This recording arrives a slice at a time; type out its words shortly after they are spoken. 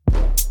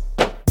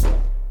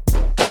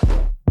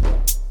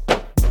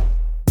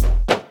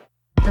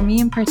me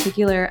in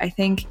particular, I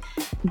think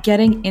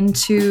getting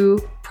into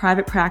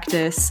private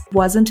practice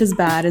wasn't as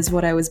bad as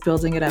what I was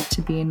building it up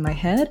to be in my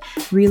head.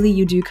 Really,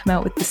 you do come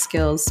out with the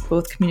skills,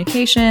 both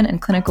communication and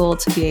clinical,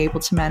 to be able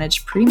to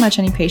manage pretty much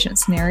any patient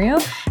scenario.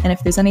 And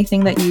if there's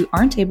anything that you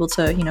aren't able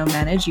to,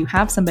 manage, you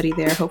have somebody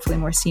there, hopefully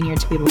more senior,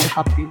 to be able to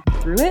help you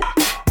through it.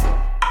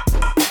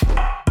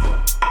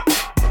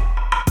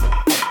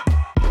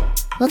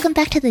 Welcome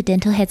back to the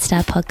Dental Head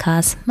Start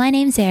podcast. My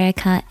name's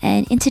Erica,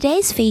 and in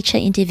today's feature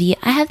interview,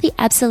 I have the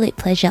absolute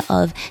pleasure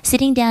of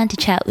sitting down to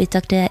chat with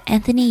Dr.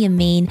 Anthony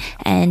Yammine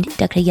and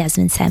Dr.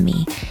 Yasmin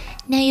Samiee.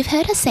 Now, you've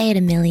heard us say it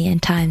a million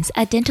times.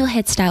 At Dental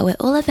Head Start, we're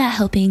all about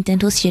helping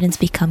dental students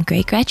become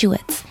great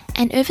graduates.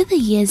 And over the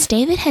years,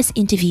 David has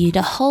interviewed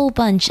a whole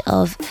bunch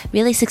of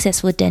really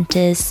successful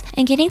dentists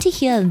and getting to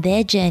hear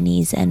their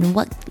journeys and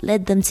what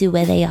led them to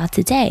where they are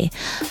today.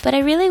 But I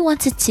really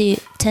wanted to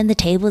turn the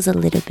tables a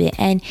little bit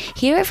and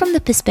hear it from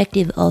the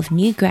perspective of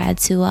new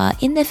grads who are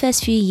in their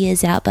first few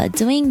years out but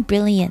doing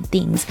brilliant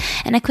things.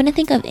 And I couldn't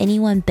think of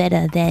anyone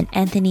better than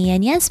Anthony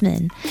and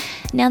Yasmin.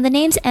 Now, the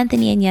names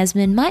Anthony and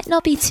Yasmin might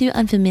not be too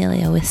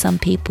unfamiliar with some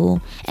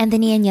people.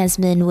 Anthony and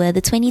Yasmin were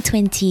the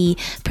 2020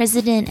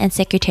 President and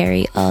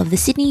Secretary of the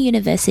Sydney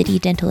University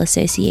Dental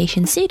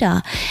Association,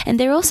 SUDA, and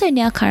they're also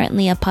now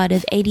currently a part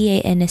of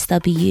ADA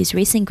NSW's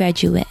Recent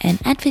Graduate and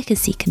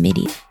Advocacy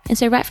Committee. And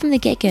so right from the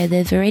get-go,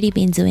 they've already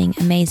been doing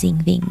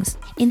amazing things.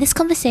 In this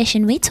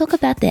conversation, we talk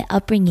about their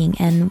upbringing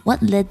and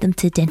what led them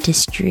to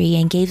dentistry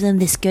and gave them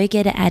this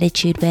go-getter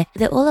attitude where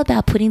they're all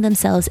about putting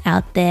themselves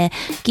out there,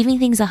 giving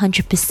things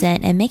 100%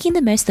 and making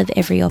the most of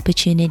every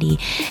opportunity.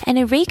 And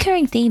a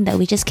recurring theme that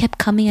we just kept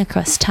coming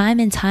across time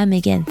and time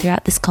again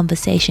throughout this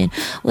conversation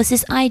was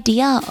this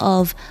idea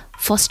of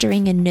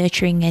fostering and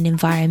nurturing an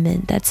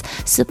environment that's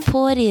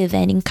supportive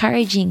and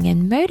encouraging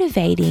and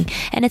motivating.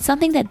 And it's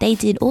something that they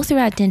did all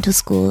throughout dental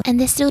school and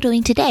they're still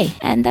doing today.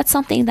 And that's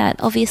something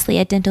that obviously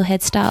at Dental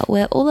Head Start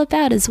we're all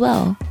about as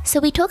well. So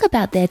we talk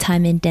about their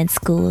time in dent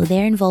school,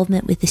 their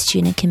involvement with the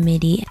student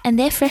committee, and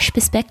their fresh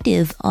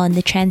perspective on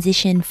the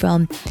transition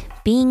from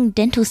being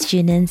dental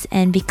students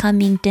and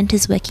becoming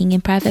dentists working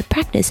in private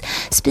practice,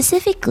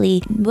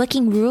 specifically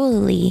working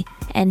rurally,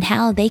 and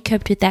how they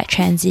coped with that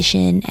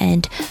transition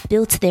and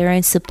built their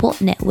own support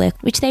network,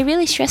 which they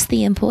really stress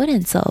the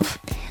importance of.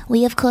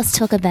 We of course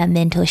talk about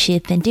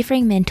mentorship and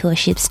differing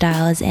mentorship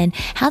styles and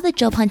how the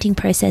job hunting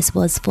process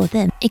was for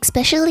them,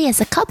 especially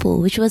as a couple,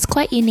 which was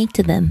quite unique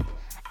to them.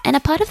 And a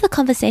part of the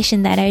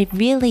conversation that I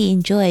really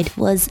enjoyed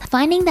was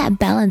finding that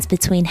balance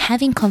between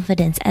having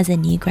confidence as a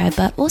new grad,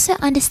 but also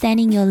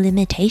understanding your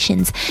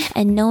limitations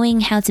and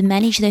knowing how to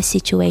manage those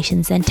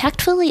situations and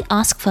tactfully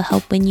ask for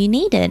help when you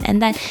need it,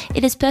 and that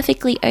it is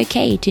perfectly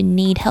okay to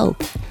need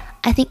help.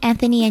 I think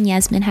Anthony and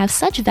Yasmin have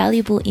such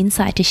valuable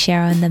insight to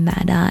share on the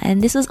matter,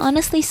 and this was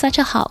honestly such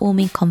a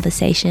heartwarming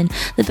conversation.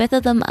 The both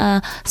of them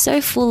are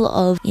so full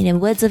of,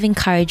 words of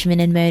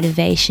encouragement and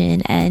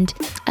motivation, and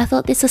I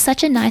thought this was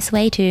such a nice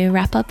way to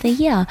wrap up the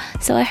year.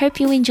 So I hope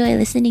you enjoy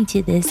listening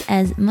to this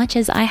as much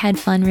as I had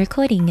fun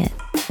recording it.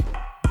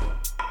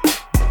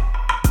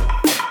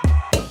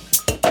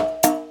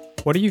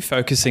 What are you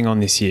focusing on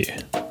this year?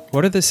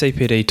 What are the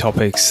CPD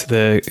topics,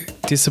 the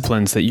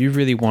disciplines that you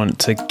really want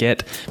to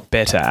get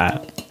better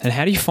at? And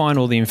how do you find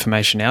all the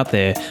information out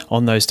there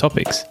on those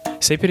topics?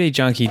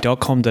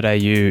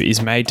 cpdjunkie.com.au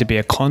is made to be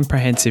a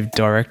comprehensive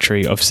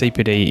directory of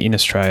CPD in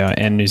Australia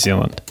and New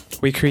Zealand.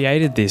 We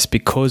created this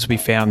because we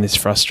found this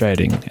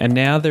frustrating, and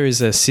now there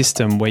is a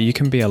system where you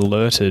can be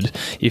alerted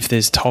if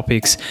there's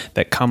topics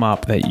that come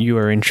up that you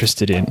are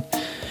interested in.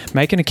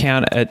 Make an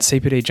account at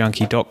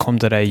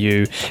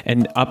cpdjunkie.com.au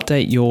and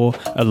update your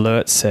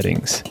alert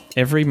settings.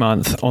 Every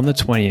month on the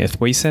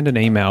 20th, we send an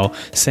email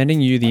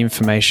sending you the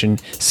information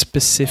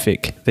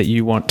specific that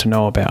you want to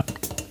know about.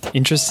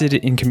 Interested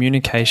in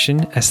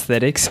communication,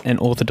 aesthetics, and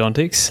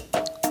orthodontics?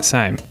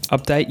 Same.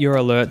 Update your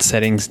alert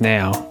settings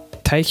now.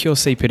 Take your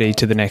CPD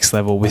to the next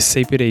level with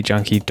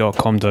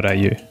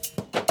cpdjunkie.com.au.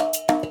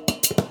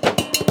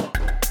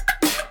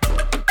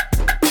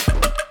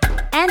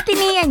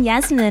 Anthony and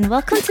Yasmin,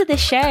 welcome to the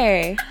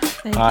show.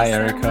 Hi,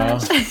 Erica.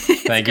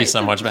 Thank you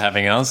so much for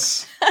having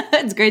us.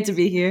 It's great to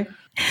be here.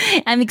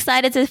 I'm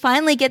excited to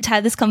finally get to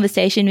have this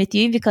conversation with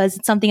you because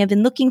it's something I've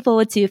been looking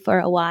forward to for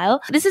a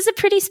while. This is a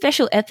pretty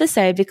special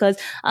episode because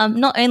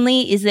not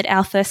only is it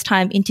our first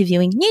time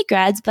interviewing new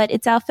grads, but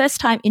it's our first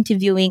time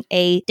interviewing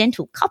a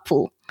dental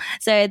couple.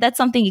 So that's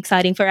something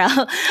exciting for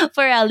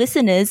our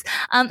listeners.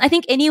 I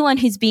think anyone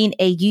who's been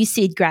a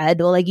USyd grad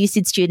or like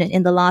USyd student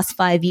in the last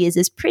 5 years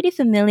is pretty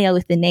familiar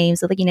with the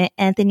names of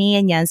Anthony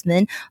and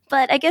Yasmin.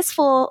 But I guess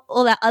for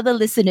all our other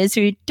listeners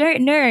who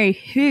don't know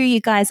who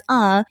you guys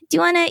are, do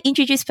you want to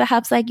introduce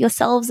perhaps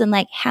yourselves and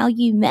how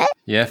you met?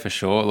 Yeah, for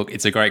sure. Look,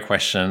 it's a great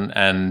question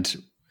and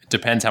it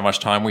depends how much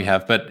time we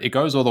have, but it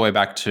goes all the way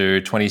back to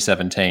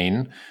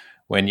 2017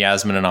 when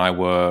Yasmin and I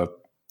were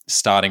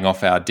starting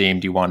off our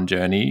DMD1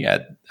 journey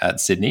at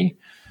Sydney.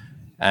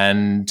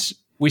 And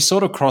we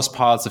sort of crossed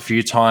paths a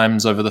few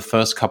times over the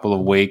first couple of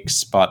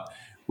weeks, but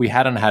we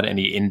hadn't had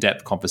any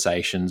in-depth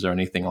conversations or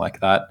anything like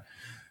that.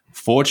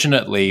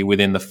 Fortunately,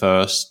 within the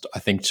first, I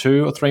think,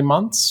 2 or 3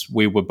 months,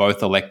 we were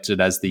both elected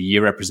as the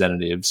year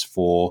representatives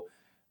for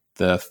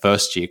the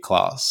first year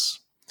class.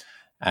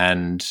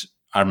 And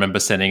I remember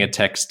sending a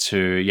text to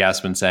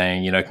Yasmin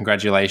saying,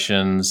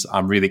 congratulations,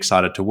 I'm really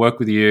excited to work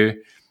with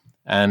you.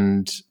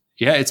 And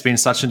yeah, it's been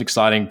such an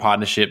exciting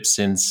partnership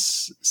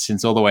since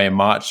all the way in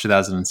March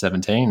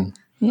 2017.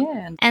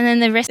 Yeah. And then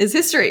the rest is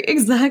history.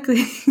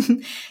 Exactly.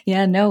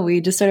 Yeah, no,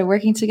 we just started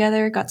working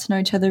together, got to know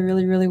each other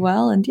really, really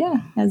well. And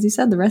yeah, as you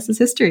said, the rest is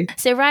history.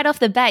 So right off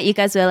the bat, you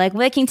guys were like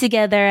working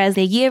together as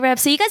a year rep.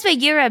 So you guys were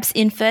year reps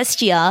in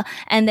first year.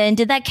 And then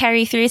did that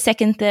carry through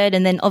second, third?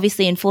 And then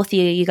obviously in fourth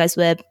year, you guys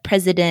were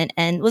president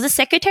and was it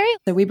secretary?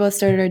 So we both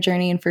started our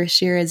journey in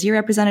first year as year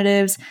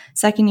representatives,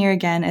 second year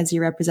again as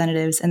year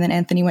representatives. And then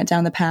Anthony went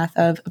down the path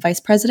of vice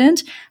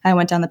president. I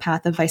went down the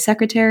path of vice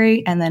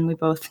secretary. And then we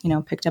both,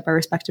 picked up our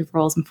respective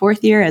roles in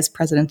fourth year as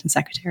president and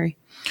secretary.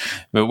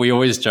 But we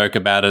always joke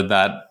about it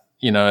that,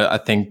 I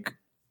think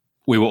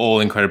we were all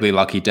incredibly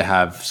lucky to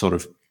have sort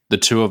of the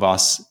two of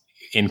us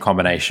in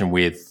combination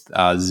with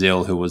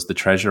Zil, who was the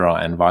treasurer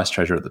and vice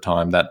treasurer at the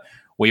time, that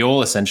we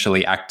all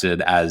essentially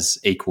acted as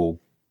equal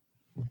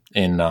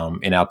in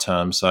our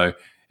terms. So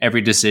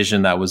every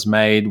decision that was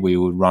made, we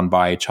would run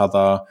by each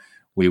other.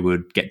 We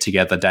would get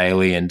together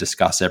daily and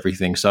discuss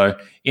everything. So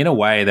in a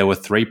way, there were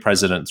 3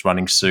 presidents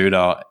running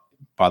SUDA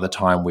by the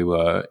time we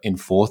were in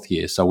fourth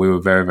year. So we were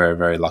very, very,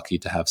 very lucky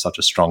to have such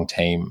a strong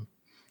team.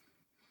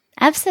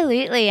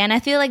 Absolutely. And I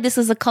feel like this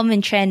was a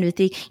common trend with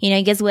the,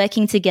 you guys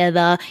working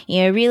together,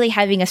 really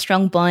having a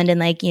strong bond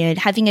and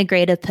having a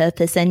greater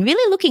purpose and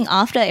really looking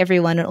after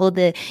everyone and all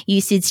the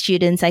USUD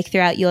students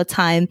throughout your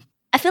time.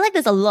 I feel like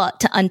there's a lot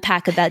to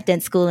unpack about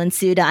Dent School and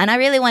SUDA, and I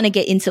really want to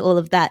get into all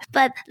of that.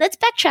 But let's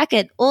backtrack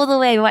it all the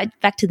way right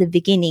back to the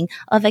beginning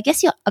of, I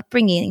guess, your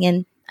upbringing.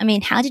 And I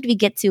mean, how did we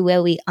get to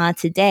where we are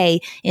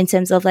today in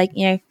terms of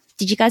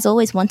did you guys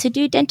always want to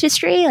do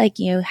dentistry?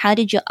 How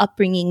did your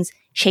upbringings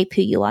shape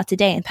who you are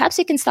today? And perhaps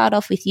we can start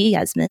off with you,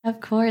 Yasmin. Of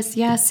course.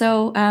 Yeah.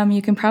 So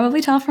you can probably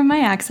tell from my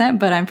accent,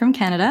 but I'm from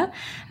Canada,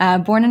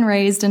 born and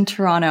raised in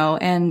Toronto.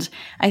 And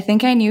I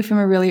think I knew from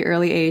a really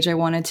early age I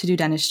wanted to do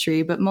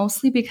dentistry, but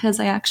mostly because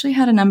I actually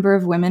had a number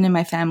of women in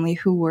my family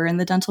who were in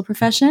the dental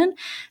profession.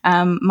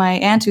 My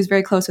aunt, who's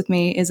very close with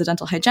me, is a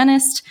dental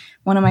hygienist.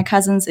 One of my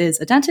cousins is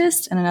a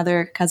dentist, and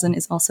another cousin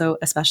is also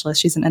a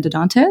specialist. She's an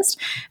endodontist.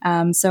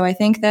 So I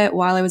think that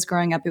while I was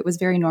growing up, it was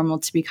very normal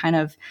to be kind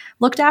of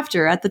looked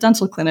after at the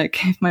dental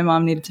clinic if my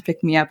mom needed to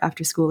pick me up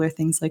after school or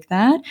things like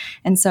that.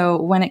 And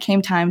so when it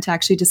came time to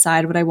actually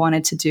decide what I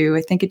wanted to do,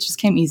 I think it just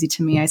came easy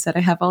to me. I said, I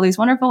have all these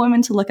wonderful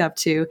women to look up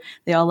to.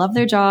 They all love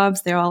their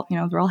jobs. They're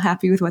all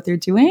happy with what they're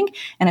doing.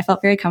 And I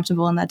felt very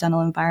comfortable in that dental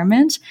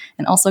environment.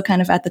 And also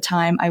kind of at the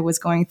time I was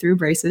going through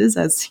braces,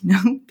 as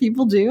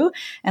people do.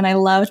 And I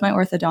loved my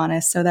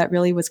orthodontist. So that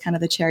really was kind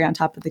of the cherry on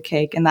top of the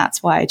cake. And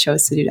that's why I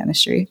chose to do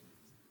dentistry.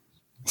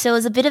 So it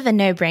was a bit of a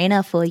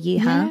no-brainer for you,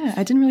 huh? Yeah,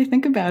 I didn't really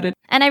think about it.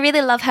 And I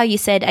really love how you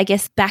said, I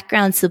guess,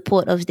 background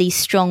support of these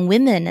strong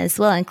women as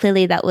well. And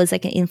clearly that was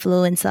like an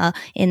influencer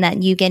in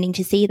that you getting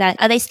to see that.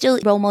 Are they still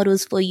role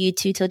models for you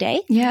too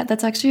today? Yeah,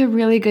 that's actually a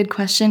really good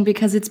question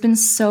because it's been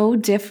so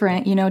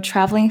different,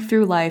 traveling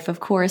through life, of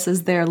course,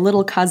 as their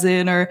little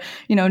cousin or,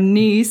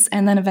 niece,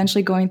 and then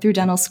eventually going through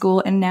dental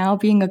school and now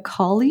being a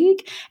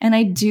colleague. And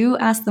I do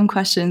ask them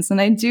questions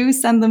and I do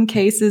send them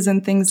cases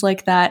and things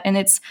like that. And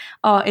it's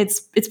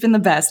been the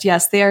best.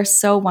 Yes, they are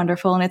so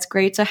wonderful. And it's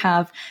great to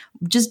have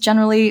just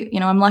generally,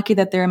 I'm lucky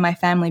that they're in my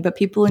family, but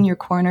people in your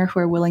corner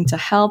who are willing to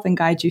help and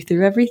guide you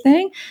through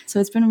everything. So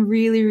it's been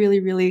really, really,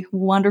 really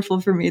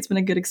wonderful for me. It's been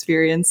a good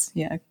experience.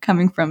 Yeah,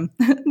 coming from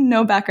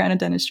no background in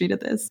dentistry to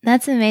this.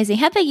 That's amazing.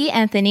 How about you,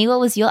 Anthony? What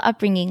was your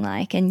upbringing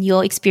like and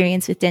your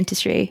experience with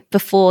dentistry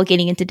before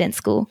getting into dent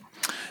school?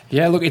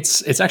 Yeah, look,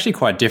 it's actually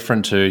quite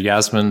different to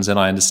Yasmin's, and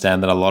I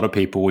understand that a lot of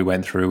people we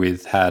went through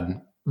with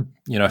had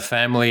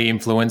family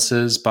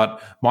influences,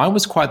 but mine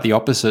was quite the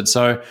opposite.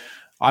 So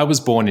I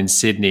was born in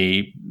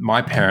Sydney.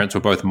 My parents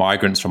were both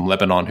migrants from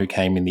Lebanon who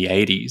came in the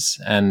 80s.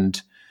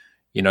 And,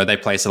 they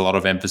placed a lot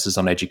of emphasis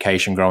on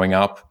education growing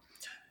up.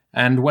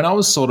 And when I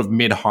was sort of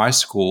mid-high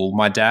school,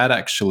 my dad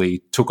actually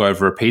took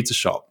over a pizza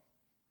shop.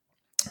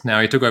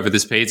 Now, he took over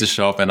this pizza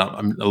shop,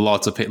 and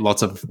lots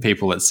of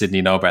people at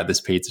Sydney know about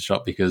this pizza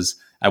shop because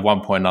at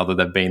one point or another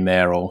they've been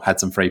there or had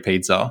some free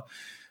pizza.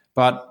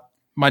 But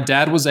my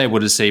dad was able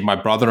to see my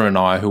brother and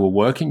I who were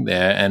working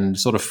there and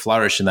sort of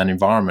flourish in that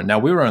environment. Now,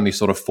 we were only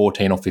sort of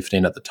 14 or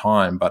 15 at the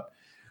time, but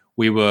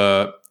we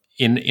were,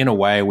 in a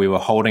way, we were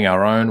holding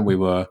our own. We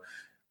were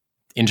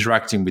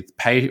interacting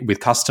with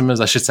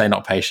customers. I should say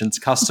not patients,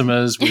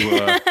 customers.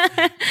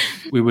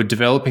 We were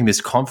developing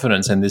this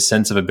confidence and this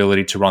sense of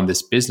ability to run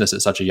this business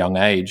at such a young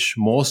age,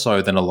 more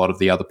so than a lot of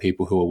the other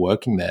people who were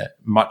working there,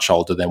 much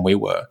older than we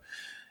were.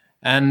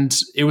 And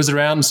it was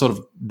around sort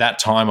of that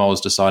time I was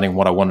deciding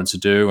what I wanted to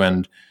do.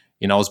 And,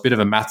 I was a bit of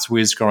a maths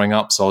whiz growing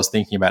up, so I was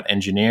thinking about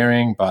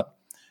engineering. But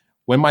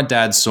when my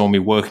dad saw me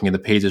working in the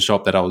pizza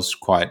shop, that I was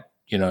quite,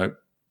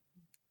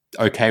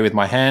 okay with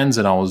my hands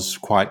and I was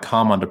quite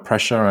calm under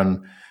pressure.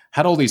 And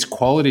had all these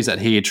qualities that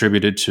he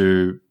attributed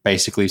to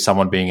basically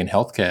someone being in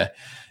healthcare.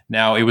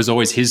 Now, it was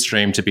always his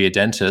dream to be a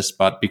dentist,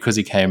 but because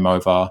he came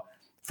over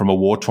from a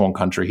war-torn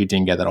country, he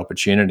didn't get that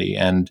opportunity.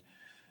 And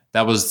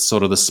that was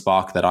sort of the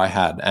spark that I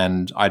had.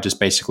 And I just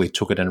basically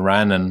took it and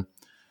ran. And,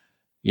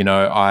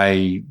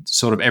 I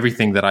sort of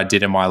everything that I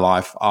did in my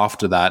life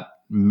after that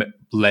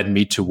led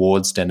me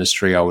towards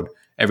dentistry.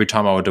 Every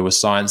time I would do a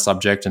science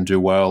subject and do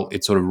well,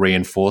 it sort of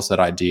reinforced that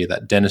idea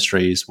that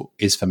dentistry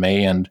is for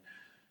me. And,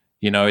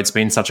 it's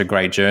been such a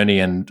great journey.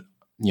 And,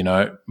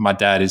 my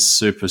dad is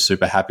super,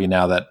 super happy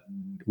now that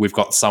we've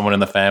got someone in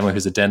the family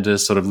who's a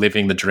dentist, sort of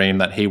living the dream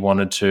that he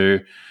wanted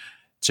to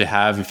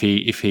have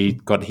if he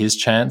got his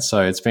chance.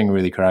 So it's been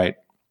really great.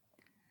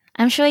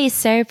 I'm sure you're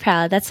so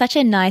proud. That's such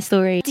a nice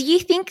story. Do you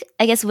think,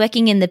 I guess,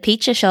 working in the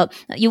pizza shop,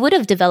 you would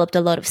have developed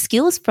a lot of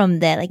skills from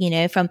there,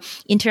 like, from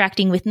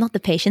interacting with not the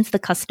patients, the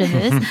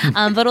customers,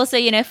 but also,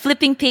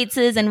 flipping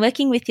pizzas and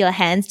working with your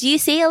hands. Do you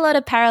see a lot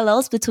of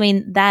parallels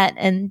between that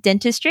and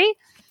dentistry?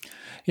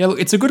 Yeah, look,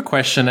 it's a good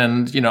question.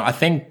 And, I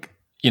think,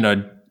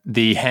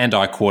 the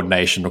hand-eye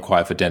coordination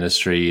required for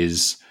dentistry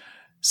is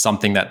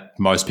something that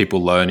most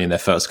people learn in their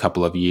first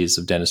couple of years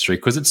of dentistry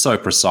because it's so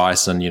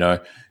precise. And,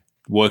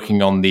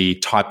 working on the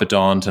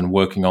typodont and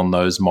working on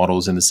those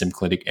models in the sim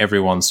clinic,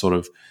 everyone's sort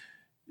of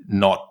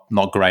not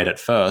great at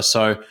first.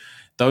 So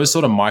those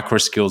sort of micro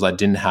skills I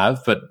didn't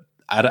have, but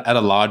at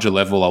a larger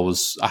level,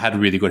 I had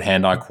really good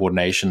hand-eye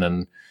coordination.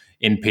 And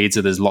in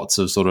pizza, there's lots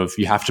of sort of,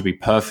 you have to be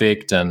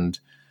perfect and,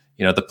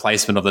 the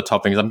placement of the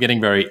toppings. I'm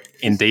getting very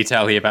in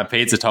detail here about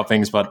pizza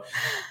toppings, but,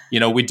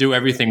 we do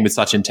everything with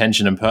such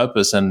intention and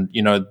purpose. And,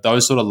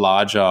 those sort of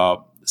larger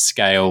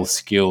scale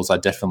skills I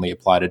definitely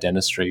apply to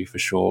dentistry for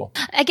sure.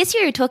 I guess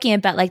you were talking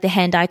about like the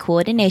hand-eye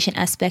coordination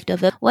aspect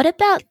of it. What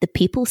about the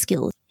people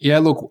skills? Yeah,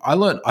 look, I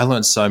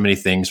learned so many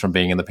things from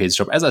being in the pizza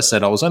shop. As I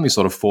said, I was only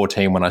sort of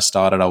 14 when I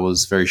started. I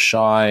was very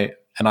shy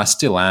and I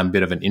still am a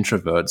bit of an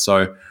introvert.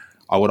 So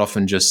I would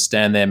often just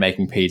stand there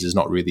making pizzas,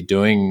 not really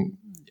doing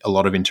a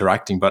lot of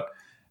interacting. But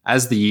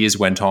as the years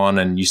went on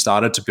and you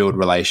started to build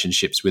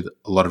relationships with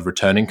a lot of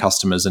returning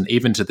customers, and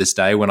even to this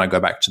day when I go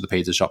back to the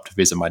pizza shop to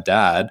visit my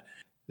dad,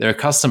 there are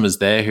customers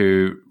there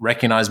who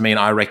recognize me and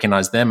I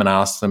recognize them and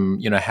ask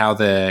them, how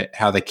their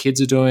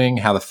kids are doing,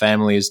 how the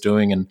family is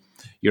doing, and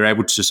you're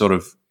able to sort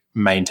of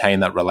maintain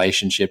that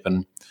relationship.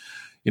 And,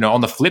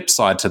 on the flip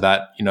side to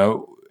that,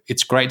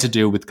 it's great to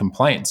deal with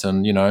complaints.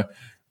 And,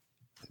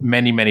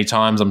 many, many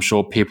times I'm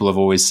sure people have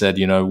always said,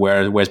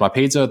 where's my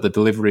pizza? The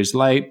delivery is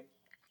late.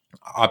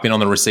 I've been on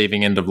the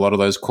receiving end of a lot of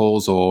those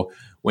calls, or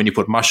when you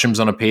put mushrooms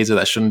on a pizza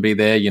that shouldn't be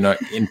there,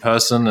 in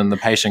person, and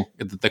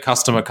the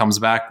customer comes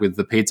back with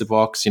the pizza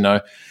box,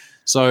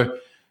 So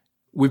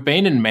we've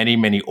been in many,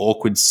 many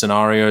awkward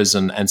scenarios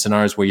and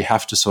scenarios where you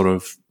have to sort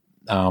of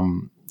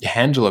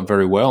handle it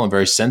very well and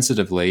very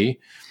sensitively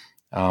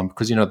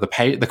because,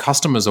 the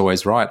customer's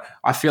always right.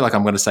 I feel like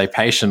I'm going to say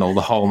patient all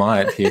the whole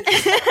night here.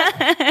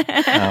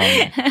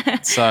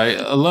 So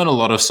I learned a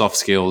lot of soft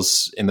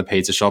skills in the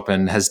pizza shop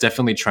and has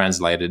definitely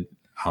translated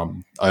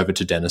over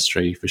to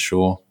dentistry for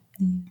sure.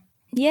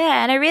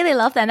 Yeah, and I really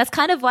love that. And that's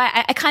kind of why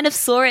I kind of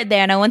saw it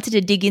there and I wanted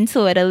to dig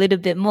into it a little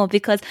bit more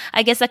because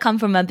I guess I come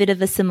from a bit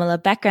of a similar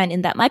background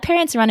in that my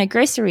parents run a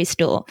grocery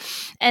store.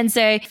 And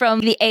so from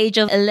the age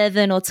of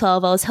 11 or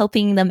 12, I was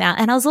helping them out.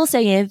 And I was also,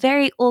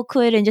 very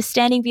awkward and just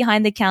standing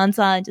behind the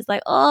counter and just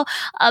like,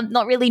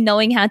 not really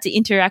knowing how to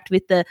interact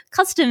with the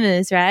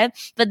customers, right?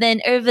 But then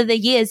over the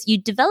years, you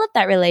develop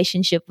that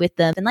relationship with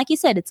them. And like you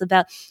said, it's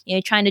about,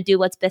 trying to do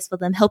what's best for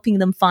them, helping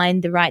them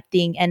find the right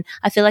thing. And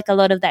I feel like a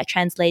lot of that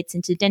translates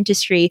into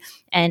dentistry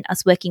and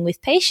us working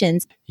with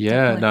patients.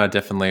 Yeah, no,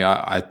 definitely.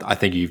 I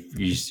think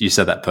you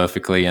said that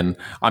perfectly. And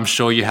I'm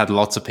sure you had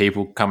lots of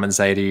people come and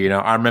say to you,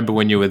 I remember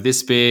when you were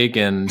this big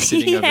and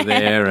sitting over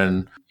there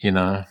and,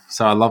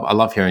 so I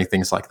love hearing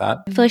things like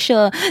that. For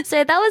sure.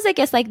 So that was, I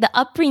guess, like the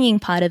upbringing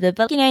part of it.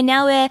 But,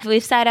 now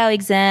we've sat our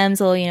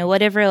exams or,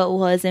 whatever it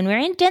was, and we're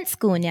in dent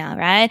school now,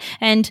 right?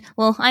 And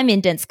well, I'm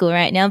in dent school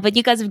right now, but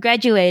you guys have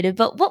graduated.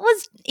 But what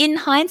was, in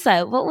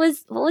hindsight, what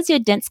was your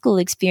dent school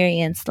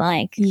experience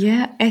like?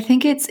 Yeah, I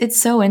think it's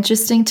so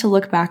interesting to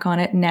look back on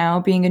it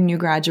now, being a new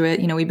graduate.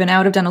 We've been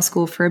out of dental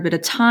school for a bit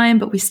of time,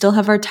 but we still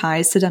have our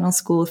ties to dental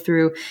school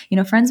through,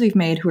 friends we've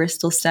made who are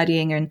still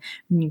studying and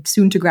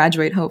soon to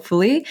graduate,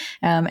 hopefully.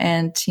 And,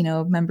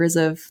 members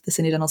of the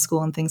Sydney Dental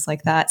School and things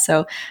like that.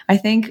 So I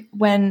think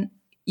when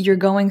you're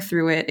going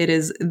through it, it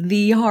is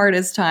the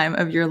hardest time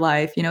of your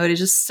life. It is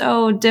just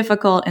so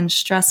difficult and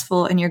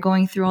stressful, and you're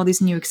going through all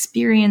these new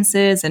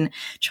experiences and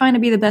trying to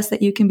be the best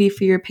that you can be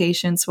for your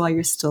patients while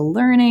you're still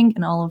learning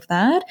and all of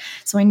that.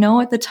 So I know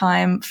at the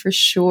time for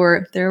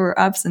sure there were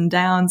ups and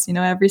downs,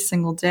 every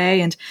single day,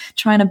 and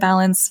trying to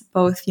balance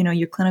both,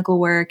 your clinical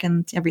work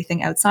and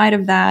everything outside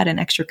of that and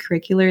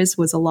extracurriculars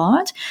was a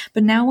lot.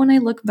 But now when I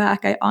look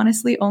back, I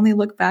honestly only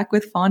look back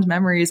with fond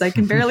memories. I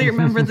can barely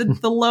remember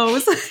the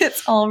lows.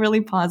 It's all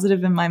really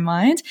positive in my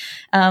mind.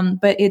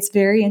 But it's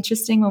very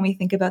interesting when we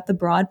think about the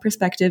broad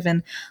perspective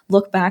and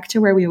look back to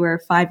where we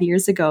were 5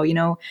 years ago,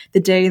 the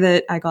day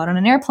that I got on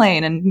an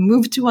airplane and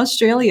moved to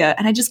Australia.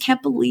 And I just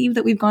can't believe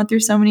that we've gone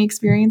through so many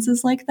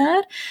experiences like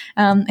that.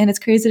 And it's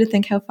crazy to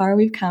think how far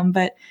we've come.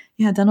 But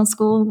yeah, dental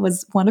school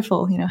was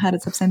wonderful, had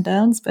its ups and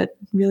downs, but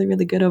really,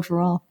 really good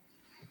overall.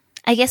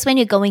 I guess when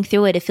you're going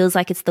through it, it feels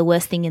like it's the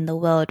worst thing in the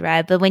world,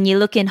 right? But when you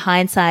look in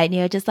hindsight,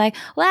 you're just like,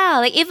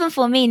 wow, like even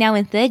for me now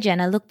in third gen,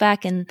 I look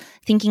back and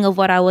thinking of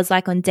what I was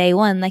like on day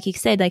one, like you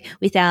said, like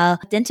with our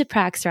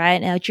dentiprax,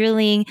 right? Our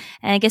drilling.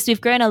 And I guess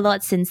we've grown a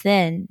lot since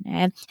then.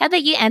 Right? How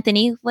about you,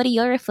 Anthony? What are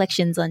your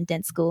reflections on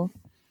dent school?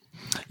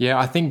 Yeah,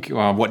 I think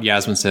what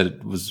Yasmin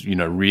said was,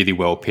 really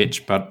well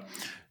pitched. But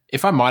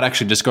if I might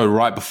actually just go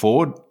right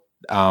before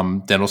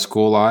dental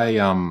school,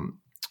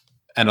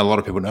 and a lot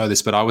of people know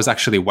this, but I was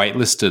actually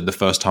waitlisted the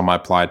first time I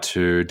applied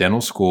to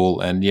dental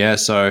school. And yeah,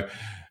 so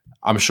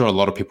I'm sure a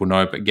lot of people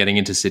know, but getting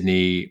into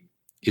Sydney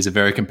is a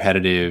very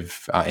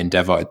competitive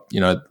endeavour.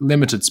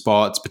 Limited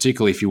spots,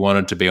 particularly if you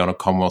wanted to be on a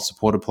Commonwealth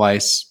supported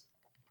place.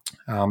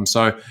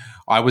 So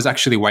I was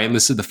actually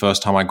waitlisted the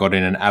first time I got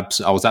in, and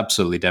I was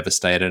absolutely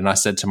devastated. And I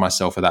said to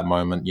myself at that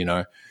moment, you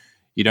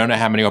don't know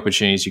how many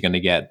opportunities you're going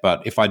to get,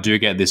 but if I do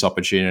get this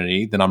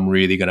opportunity, then I'm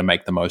really going to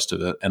make the most of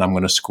it, and I'm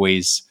going to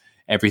squeeze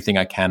everything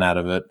I can out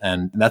of it.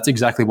 And that's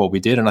exactly what we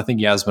did. And I think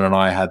Yasmin and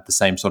I had the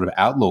same sort of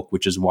outlook,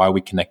 which is why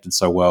we connected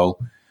so well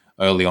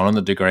early on in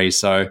the degree.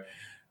 So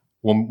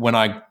when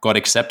I got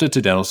accepted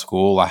to dental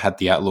school, I had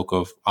the outlook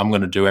of I'm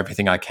going to do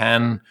everything I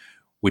can,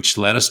 which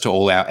led us to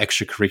all our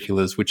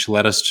extracurriculars, which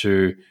led us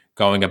to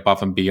going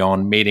above and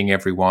beyond, meeting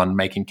everyone,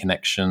 making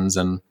connections,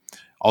 and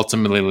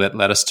ultimately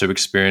led us to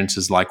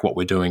experiences like what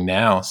we're doing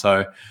now.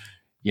 So,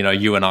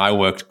 you and I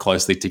worked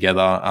closely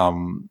together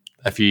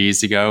a few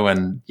years ago,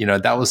 and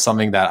that was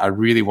something that I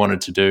really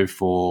wanted to do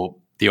for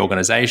the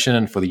organization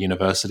and for the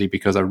university,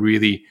 because I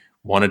really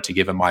wanted to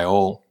give it my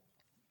all.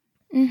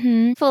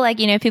 Mm-hmm.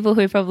 For people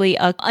who probably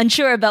are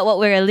unsure about what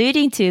we're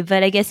alluding to,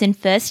 but I guess in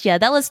first year,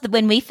 that was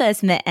when we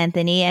first met,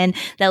 Anthony, and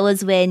that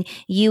was when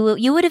you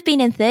would have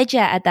been in third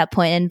year at that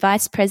point and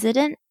vice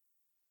president.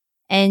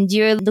 And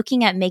you're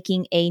looking at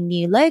making a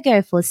new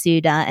logo for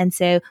SUDA. And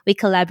so we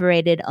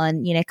collaborated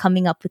on,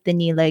 coming up with the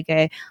new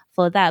logo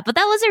for that. But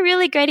that was a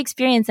really great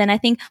experience. And I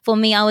think for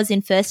me, I was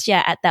in first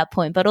year at that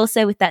point, but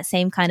also with that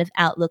same kind of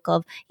outlook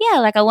of,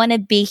 I want to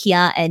be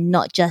here and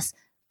not just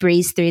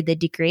breeze through the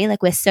degree.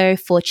 Like, we're so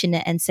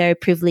fortunate and so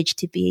privileged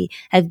to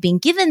have been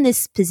given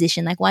this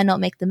position. Like, why not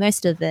make the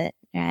most of it,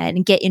 right?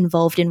 And get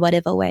involved in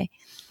whatever way.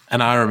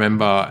 And I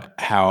remember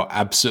how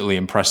absolutely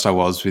impressed I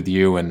was with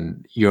you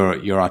and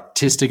your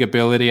artistic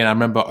ability. And I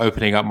remember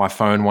opening up my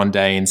phone one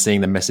day and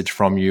seeing the message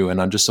from you, and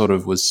I just sort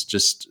of was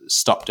just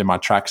stopped in my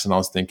tracks, and I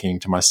was thinking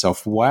to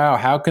myself, wow,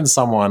 how can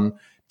someone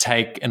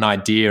take an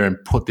idea and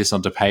put this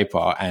onto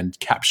paper and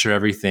capture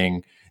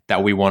everything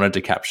that we wanted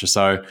to capture?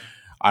 So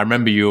I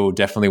remember you were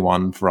definitely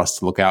one for us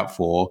to look out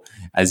for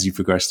as you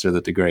progress through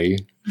the degree.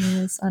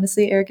 Yes,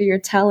 honestly, Erica, you're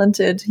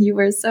talented. You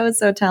were so,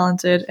 so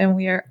talented. And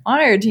we are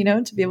honored,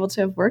 to be able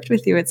to have worked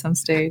with you at some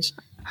stage.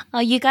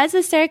 Oh, you guys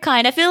are so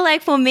kind. I feel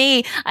like for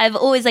me, I've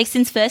always,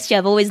 since first year,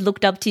 I've always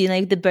looked up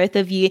to, the both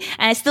of you.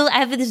 And I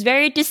have this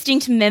very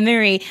distinct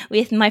memory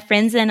with my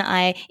friends and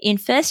I in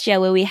first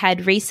year where we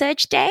had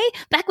research day,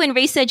 back when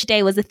research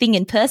day was a thing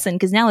in person,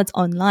 because now it's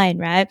online,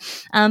 right?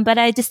 But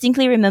I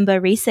distinctly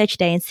remember research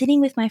day and sitting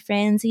with my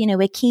friends,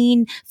 we're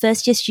keen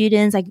first year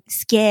students,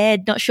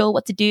 scared, not sure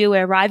what to do.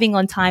 We're arriving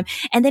on time.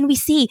 And then we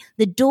see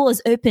the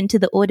doors open to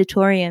the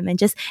auditorium and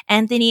just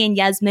Anthony and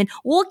Yasmin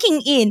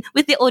walking in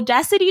with the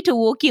audacity to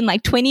walk in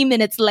 20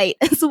 minutes late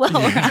as well,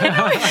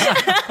 right?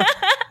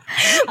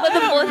 But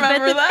I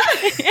remember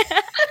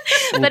that.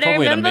 But I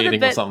remember in a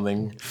meeting or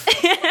something.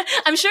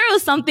 I'm sure it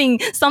was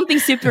something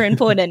super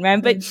important,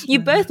 right? But you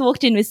both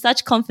walked in with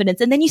such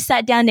confidence, and then you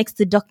sat down next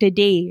to Dr.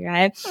 D,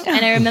 right?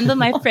 And I remember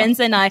my friends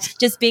and I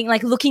just being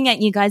looking at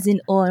you guys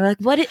in awe,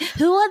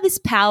 who are this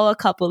power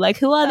couple?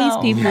 Who are these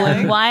people,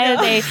 and why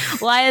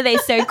are they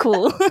so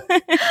cool?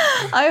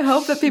 I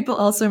hope that people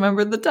also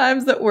remember the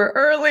times that we're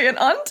early and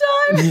on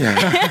time.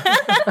 Yeah.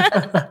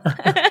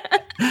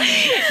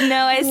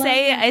 No, I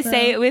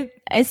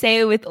say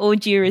it with all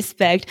due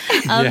respect.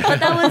 But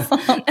that was,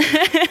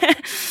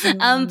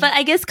 but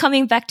I guess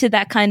coming back to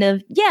that kind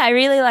of, I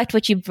really liked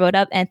what you brought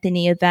up,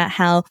 Anthony, about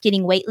how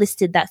getting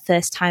waitlisted that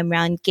first time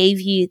round gave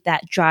you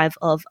that drive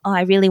of,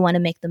 I really want to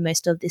make the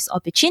most of this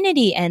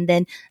opportunity, and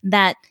then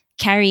that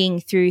carrying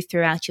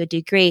throughout your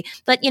degree.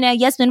 But,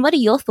 Yasmin, what are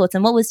your thoughts,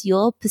 and what was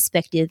your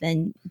perspective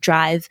and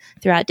drive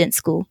throughout dent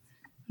school?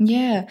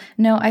 Yeah,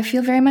 no, I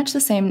feel very much the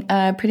same.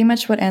 Pretty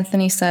much what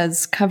Anthony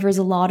says covers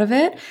a lot of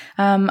it.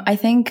 I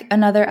think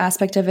another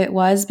aspect of it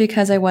was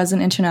because I was an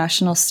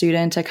international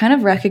student, I kind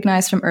of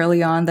recognized from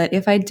early on that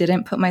if I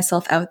didn't put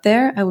myself out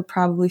there, I would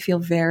probably feel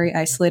very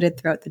isolated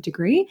throughout the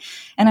degree.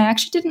 And I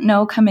actually didn't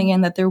know coming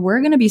in that there were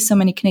going to be so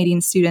many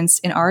Canadian students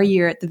in our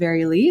year at the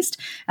very least.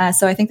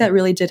 So I think that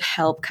really did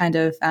help kind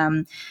of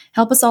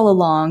help us all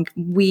along.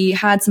 We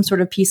had some sort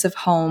of piece of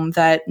home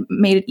that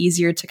made it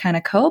easier to kind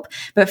of cope.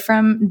 But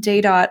from day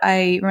dot,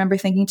 I remember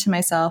thinking to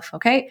myself,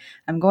 okay,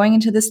 I'm going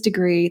into this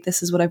degree.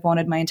 This is what I've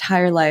wanted my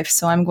entire life.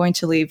 So I'm going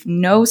to leave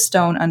no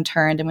stone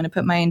unturned. I'm going to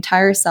put my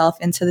entire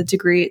self into the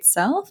degree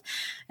itself,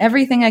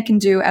 everything I can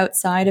do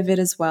outside of it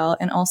as well.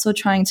 And also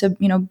trying to,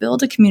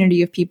 build a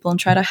community of people and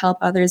try to help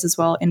others as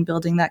well in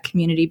building that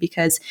community.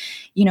 Because,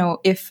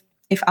 if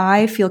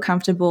I feel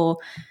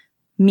comfortable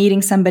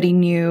meeting somebody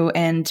new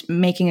and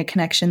making a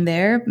connection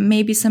there,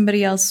 maybe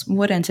somebody else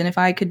wouldn't. And if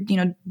I could,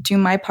 do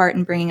my part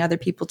in bringing other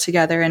people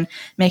together and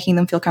making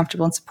them feel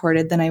comfortable and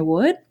supported, then I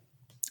would.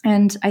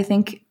 And I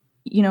think,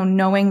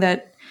 knowing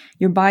that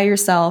you're by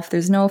yourself,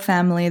 there's no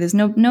family, there's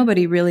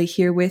nobody really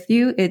here with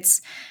you.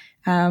 It's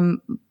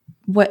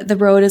what the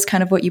road is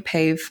kind of what you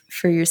pave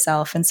for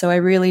yourself. And so I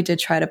really did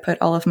try to put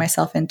all of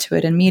myself into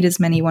it and meet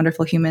as many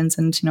wonderful humans.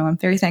 And, I'm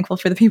very thankful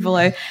for the people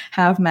I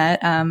have met,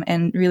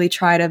 and really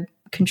try to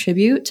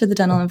contribute to the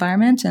dental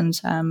environment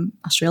and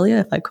Australia,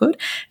 if I could,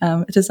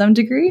 to some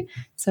degree.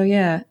 So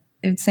yeah,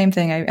 same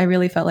thing. I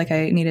really felt like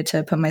I needed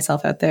to put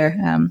myself out there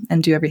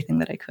and do everything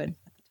that I could.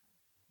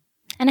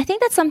 And I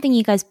think that's something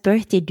you guys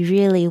both did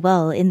really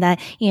well in that,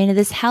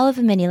 there's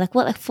however many,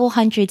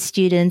 400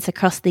 students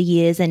across the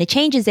years, and it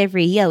changes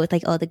every year with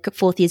the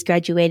fourth years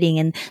graduating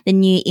and the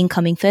new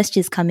incoming first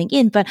years coming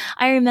in. But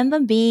I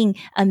remember being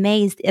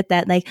amazed at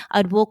that.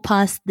 I'd walk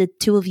past the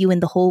two of you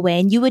in the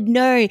hallway and you would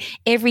know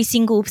every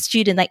single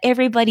student,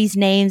 everybody's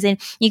names, and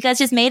you guys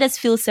just made us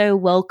feel so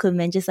welcome.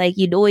 And just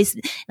you'd always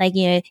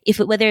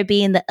whether it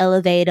be in the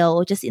elevator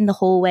or just in the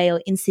hallway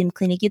or in sim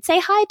clinic, you'd say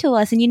hi to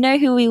us and you know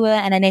who we were.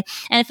 And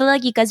I feel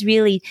like you guys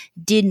really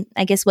did,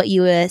 I guess, what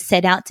you were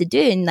set out to do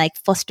in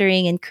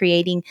fostering and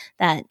creating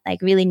that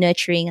really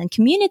nurturing and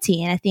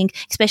community. And I think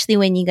especially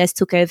when you guys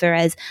took over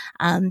as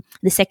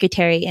the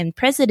secretary and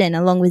president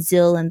along with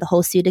Zil and the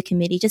whole SUDA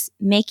committee, just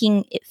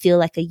making it feel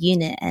like a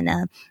unit and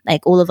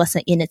all of us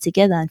are in it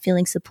together and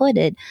feeling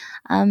supported.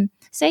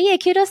 So yeah,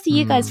 kudos to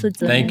you guys for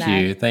doing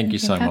that. Thank you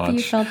so much. Happy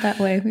you felt that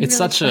way. It's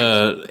such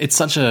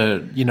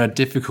a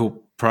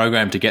difficult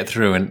program to get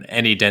through, and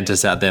any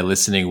dentist out there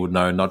listening would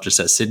know, not just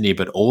at Sydney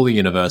but all the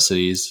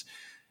universities.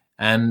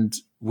 And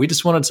we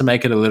just wanted to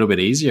make it a little bit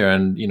easier,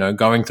 and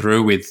going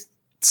through with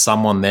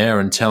someone there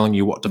and telling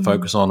you what to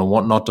focus on and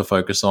what not to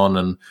focus on,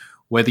 and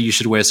whether you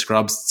should wear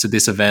scrubs to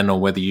this event or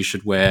whether you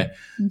should wear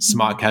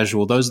smart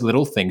casual. Those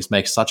little things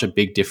make such a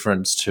big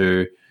difference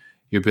to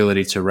your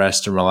ability to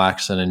rest and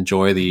relax and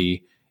enjoy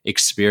the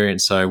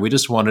experience. So we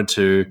just wanted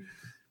to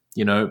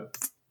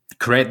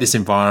create this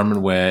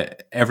environment where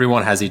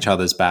everyone has each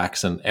other's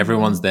backs and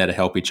everyone's there to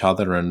help each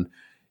other. And,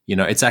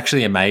 it's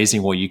actually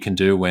amazing what you can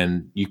do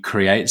when you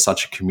create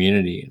such a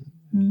community.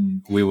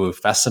 We were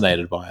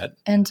fascinated by it.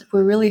 And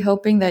we're really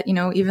hoping that,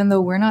 even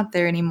though we're not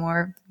there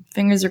anymore,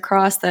 fingers are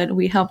crossed that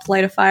we helped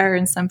light a fire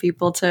in some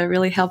people to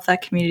really help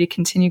that community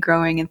continue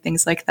growing and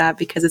things like that,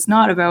 because it's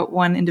not about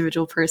one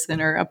individual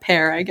person or a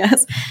pair, I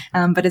guess.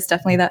 But it's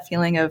definitely that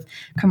feeling of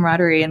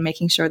camaraderie and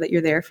making sure that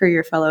you're there for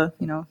your fellow,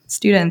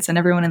 students and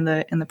everyone in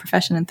the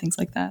profession and things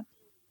like that.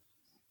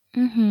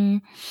 Mm-hmm.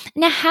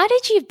 Now, how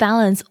did you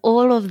balance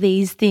all of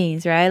these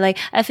things, right?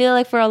 I feel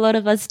like for a lot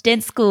of us,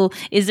 dent school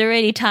is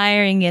already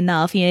tiring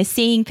enough,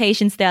 seeing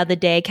patients the other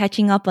day,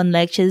 catching up on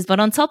lectures. But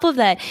on top of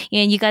that,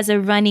 you guys are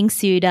running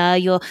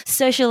SUDA, you're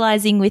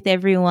socializing with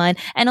everyone.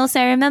 And also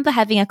I remember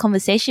having a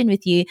conversation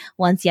with you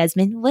once,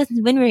 Yasmin, when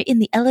we were in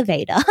the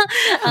elevator.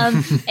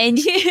 And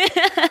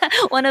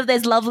one of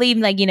those lovely,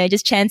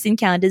 just chance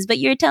encounters, but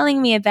you were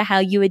telling me about how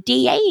you were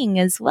DAing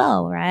as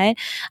well, right?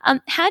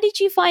 How did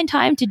you find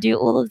time to do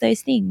all of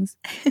those things?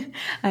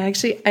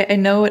 I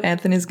know what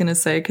Anthony's going to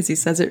say because he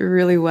says it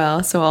really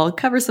well. So I'll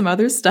cover some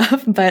other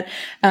stuff, but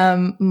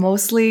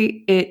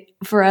mostly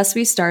for us,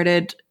 we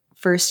started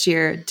first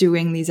year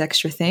doing these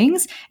extra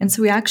things. And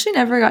so we actually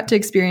never got to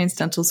experience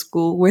dental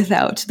school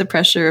without the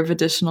pressure of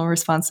additional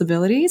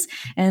responsibilities.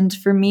 And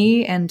for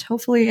me, and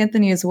hopefully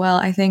Anthony as well,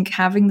 I think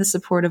having the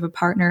support of a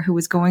partner who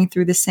was going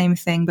through the same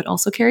thing, but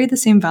also carried the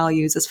same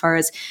values as far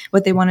as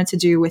what they wanted to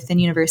do within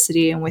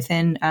university and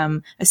within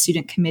a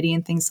student committee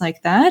and things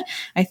like that.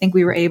 I think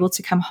we were able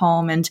to come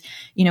home and,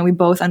 we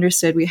both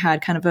understood we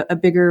had kind of a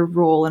bigger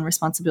role and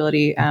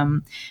responsibility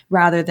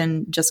rather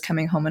than just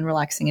coming home and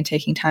relaxing and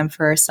taking time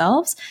for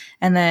ourselves.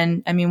 And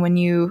then, when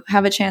you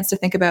have a chance to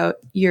think about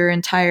your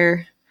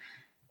entire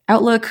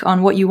outlook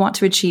on what you want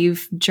to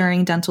achieve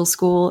during dental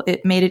school,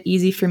 it made it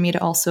easy for me to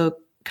also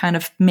kind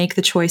of make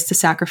the choice to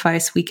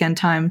sacrifice weekend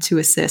time to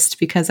assist,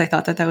 because I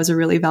thought that was a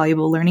really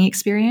valuable learning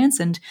experience.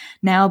 And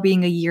now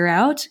being a year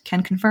out,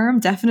 can confirm,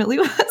 definitely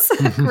was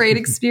a great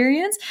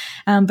experience.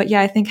 But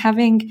yeah, I think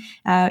having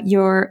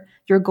your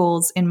your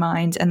goals in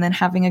mind, and then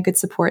having a good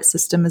support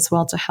system as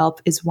well to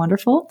help is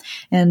wonderful.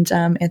 And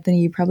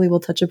Anthony, you probably will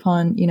touch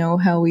upon,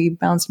 how we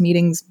bounced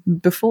meetings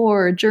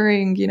before,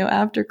 during,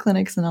 after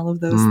clinics and all of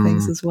those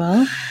things as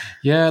well.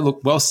 Yeah,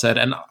 look, well said.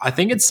 And I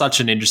think it's such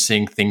an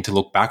interesting thing to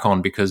look back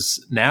on,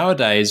 because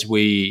nowadays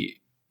we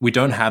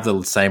don't have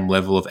the same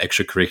level of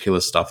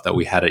extracurricular stuff that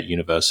we had at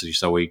university.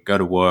 So we go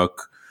to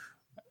work,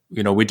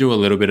 we do a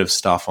little bit of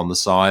stuff on the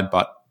side,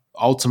 but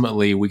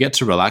ultimately we get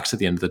to relax at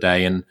the end of the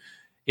day. And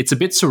it's a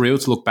bit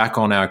surreal to look back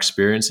on our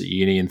experience at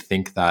uni and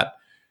think that,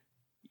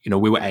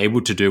 we were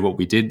able to do what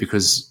we did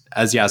because,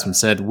 as Yasmin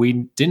said, we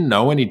didn't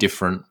know any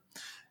different.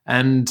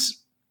 And,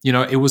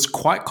 it was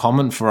quite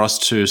common for us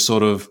to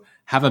sort of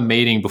have a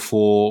meeting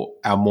before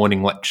our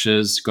morning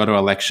lectures, go to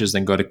our lectures,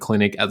 then go to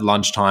clinic. At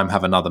lunchtime,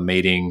 have another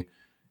meeting,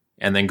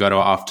 and then go to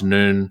our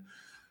afternoon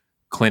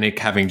clinic,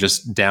 having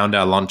just downed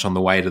our lunch on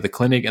the way to the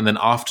clinic. And then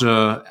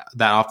after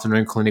that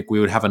afternoon clinic, we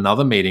would have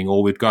another meeting,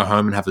 or we'd go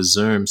home and have a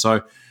Zoom.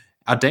 So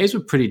our days were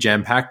pretty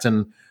jam-packed.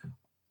 And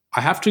I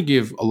have to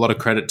give a lot of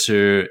credit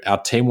to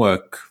our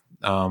teamwork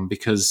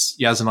because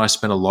Yaz and I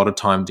spent a lot of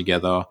time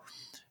together,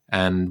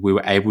 and we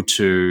were able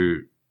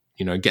to,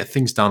 get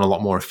things done a lot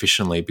more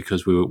efficiently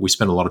because we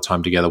spent a lot of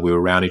time together. We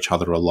were around each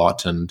other a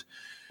lot, and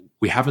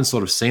we haven't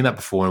sort of seen that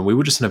before. And we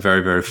were just in a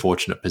very, very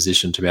fortunate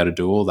position to be able to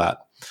do all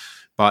that.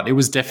 But it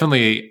was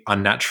definitely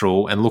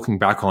unnatural. And looking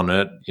back on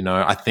it,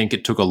 I think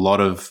it took a lot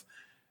of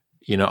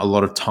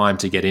time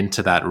to get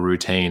into that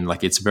routine.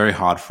 Like, it's very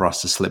hard for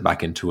us to slip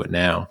back into it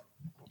now.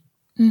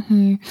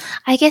 Mm-hmm.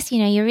 I guess,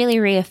 you're really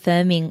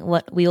reaffirming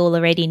what we all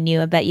already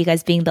knew about you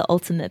guys being the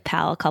ultimate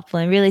power couple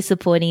and really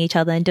supporting each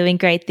other and doing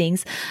great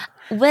things.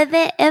 Were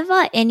there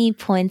ever any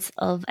points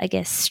of,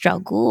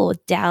 struggle or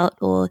doubt,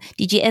 or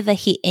did you ever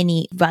hit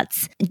any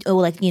ruts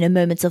or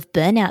moments of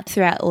burnout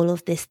throughout all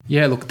of this?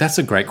 Yeah, look, that's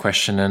a great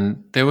question.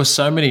 And there were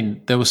so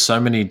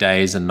many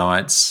days and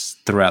nights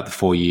throughout the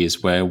 4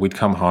 years where we'd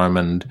come home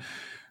and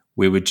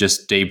we would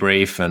just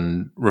debrief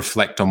and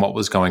reflect on what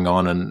was going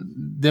on. And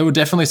there were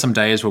definitely some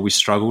days where we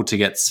struggled to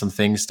get some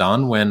things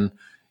done when,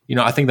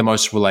 I think the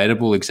most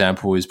relatable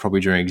example is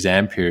probably during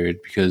exam period,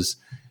 because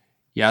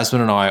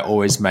Yasmin and I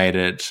always made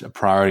it a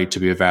priority to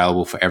be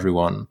available for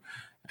everyone.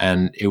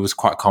 And it was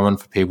quite common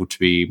for people to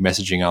be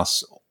messaging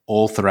us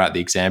all throughout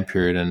the exam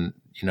period. And,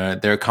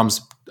 there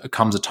comes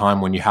a time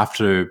when you have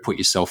to put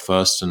yourself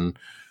first and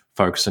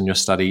focus on your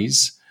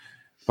studies.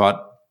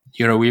 But,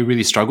 we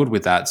really struggled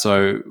with that.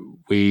 So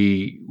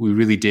we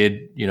really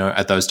did,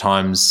 at those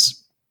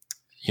times,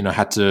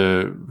 had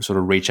to sort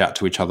of reach out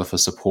to each other for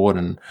support.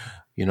 And,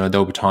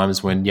 there were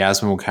times when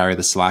Yasmin will carry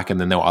the slack, and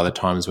then there were other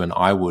times when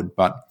I would.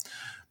 But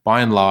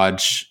by and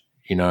large,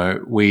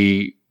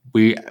 we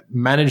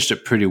managed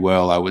it pretty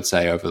well, I would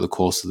say, over the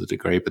course of the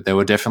degree. But there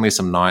were definitely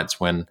some nights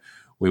when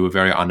we were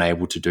very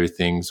unable to do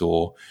things,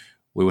 or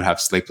we would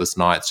have sleepless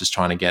nights just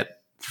trying to get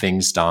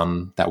things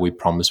done that we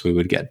promised we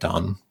would get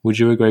done. Would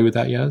you agree with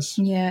that, Yaz?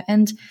 Yeah.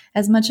 And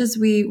as much as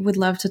we would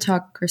love to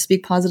talk or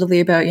speak positively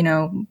about,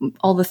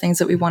 all the things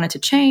that we wanted to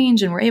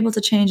change and were able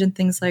to change and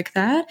things like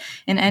that,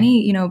 in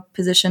any,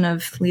 position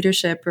of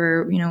leadership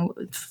or,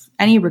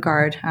 any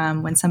regard,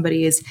 when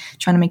somebody is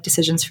trying to make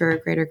decisions for a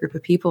greater group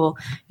of people,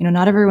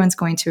 not everyone's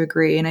going to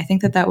agree. And I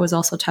think that was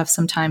also tough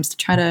sometimes to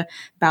try to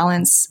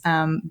balance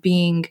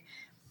being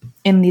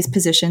in these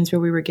positions where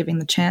we were giving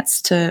the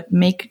chance to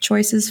make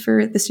choices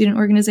for the student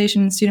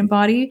organization and student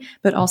body,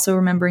 but also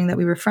remembering that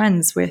we were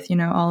friends with,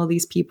 all of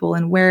these people,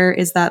 and where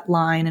is that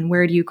line, and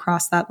where do you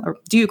cross that, or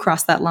do you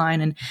cross that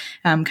line,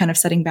 and kind of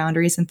setting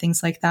boundaries and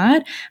things like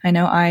that. I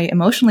know I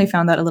emotionally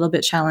found that a little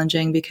bit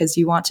challenging, because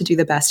you want to do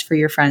the best for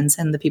your friends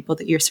and the people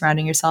that you're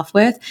surrounding yourself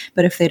with.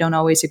 But if they don't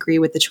always agree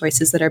with the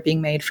choices that are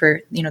being made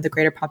for, the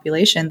greater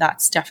population,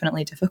 that's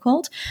definitely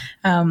difficult.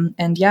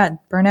 And yeah,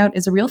 burnout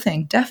is a real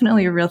thing,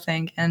 definitely a real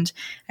thing. And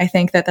I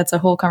think that that's a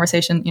whole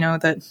conversation,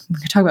 that we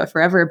could talk about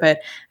forever, but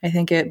I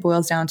think it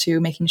boils down to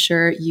making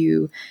sure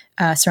you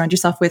surround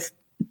yourself with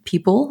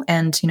people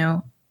and,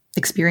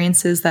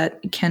 experiences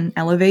that can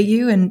elevate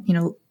you and,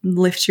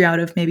 lift you out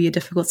of maybe a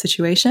difficult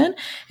situation,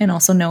 and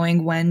also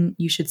knowing when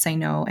you should say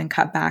no and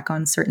cut back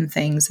on certain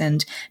things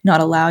and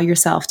not allow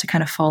yourself to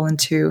kind of fall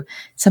into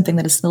something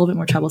that is a little bit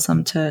more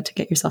troublesome to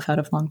get yourself out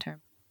of long term.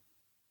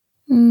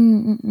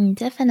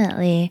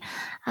 Definitely.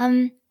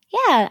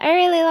 Yeah, I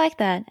really like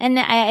that. And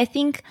I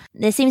think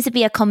there seems to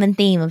be a common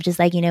theme of just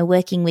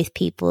working with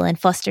people and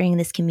fostering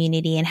this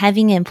community and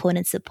having an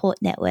important support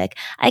network.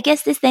 I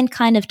guess this then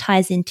kind of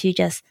ties into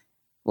just,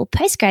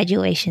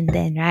 post-graduation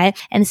then, right?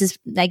 And this is,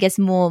 I guess,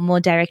 more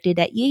directed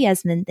at you,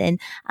 Yasmin, then.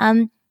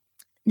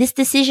 This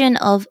decision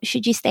of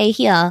should you stay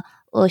here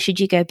or should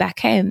you go back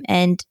home?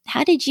 And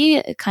how did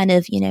you kind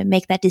of,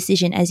 make that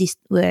decision as you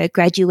were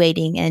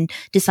graduating and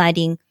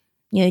deciding,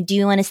 do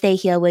you want to stay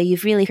here where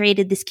you've really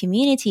created this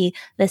community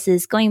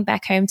versus going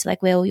back home to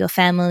where all your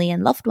family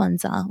and loved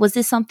ones are? Was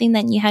this something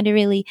that you had to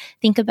really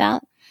think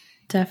about?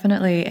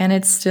 Definitely. And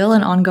it's still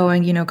an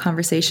ongoing,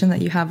 conversation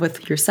that you have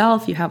with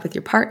yourself, you have with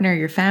your partner,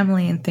 your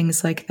family, and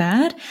things like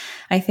that.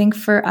 I think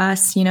for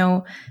us,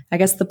 I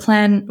guess the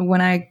plan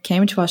when I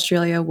came to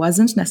Australia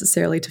wasn't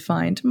necessarily to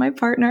find my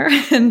partner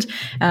and,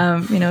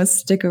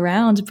 stick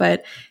around,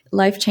 but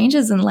life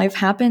changes and life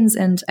happens.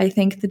 And I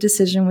think the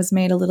decision was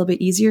made a little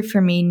bit easier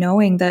for me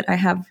knowing that I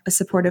have a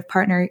supportive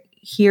partner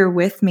here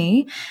with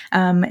me,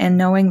 and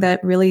knowing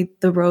that really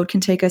the road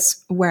can take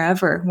us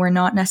wherever. We're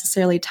not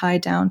necessarily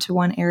tied down to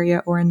one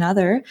area or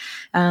another.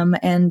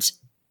 And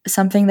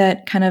something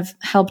that kind of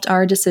helped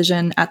our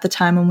decision at the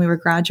time when we were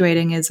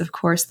graduating is, of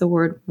course, the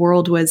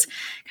world was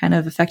kind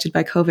of affected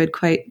by COVID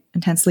quite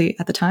intensely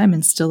at the time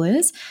and still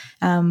is.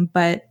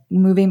 But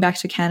moving back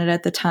to Canada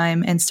at the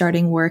time and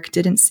starting work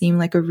didn't seem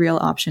like a real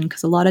option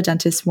because a lot of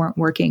dentists weren't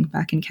working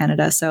back in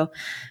Canada. So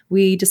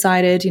we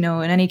decided, in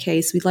any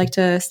case, we'd like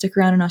to stick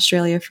around in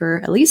Australia for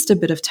at least a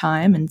bit of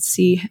time and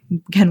see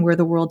again where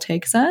the world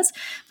takes us,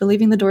 but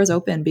leaving the doors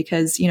open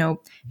because,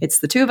 it's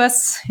the two of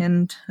us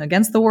and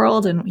against the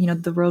world, and,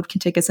 the road can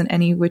take us in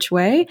any which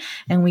way.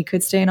 And we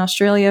could stay in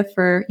Australia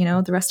for,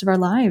 the rest of our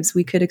lives.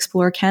 We could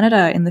explore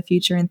Canada in the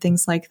future and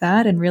things like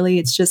that. And really,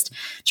 it's just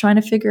trying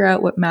to figure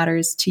out what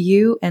matters to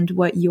you and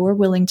what you're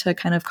willing to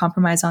kind of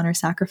compromise on or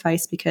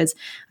sacrifice, because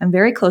I'm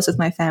very close with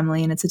my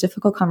family and it's a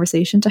difficult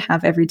conversation to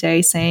have every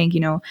day saying,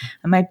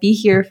 I might be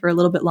here for a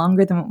little bit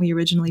longer than what we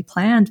originally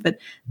planned, but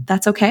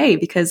that's okay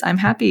because I'm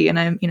happy and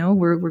I'm,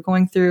 we're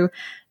going through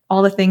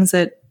all the things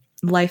that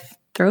life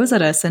throws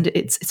at us and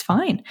it's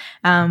fine.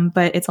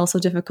 But it's also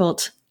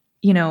difficult,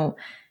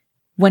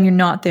 when you're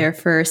not there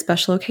for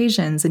special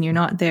occasions and you're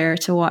not there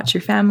to watch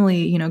your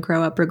family,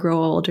 grow up or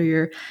grow old, or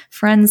your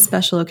friends'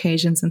 special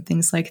occasions and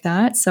things like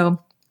that.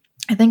 So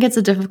I think it's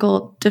a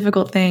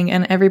difficult thing,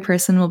 and every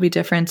person will be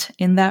different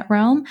in that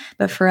realm.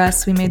 But for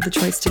us, we made the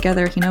choice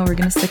together. We're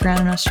going to stick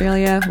around in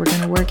Australia. We're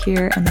going to work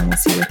here, and then we'll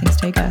see where things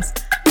take us.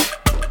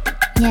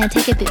 Yeah,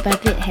 take it bit by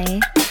bit, hey?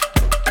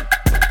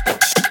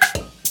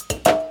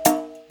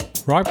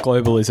 Ripe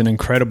Global is an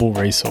incredible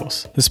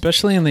resource,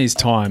 especially in these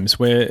times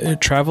where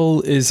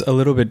travel is a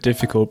little bit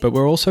difficult, but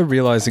we're also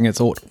realizing it's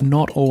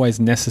not always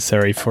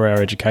necessary for our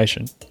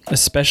education.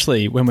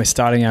 Especially when we're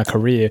starting our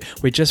career,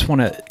 we just want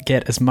to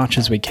get as much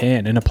as we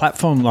can, and a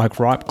platform like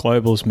Ripe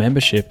Global's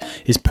membership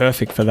is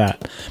perfect for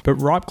that. But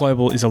Ripe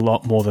Global is a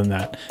lot more than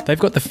that. They've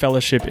got the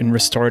fellowship in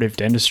restorative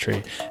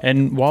dentistry,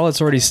 and while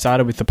it's already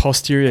started with the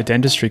posterior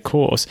dentistry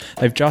course,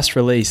 they've just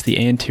released the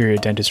anterior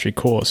dentistry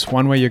course,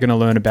 one where you're going to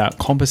learn about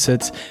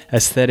composites,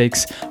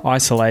 aesthetics,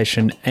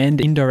 isolation, and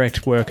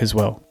indirect work as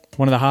well.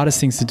 One of the hardest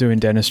things to do in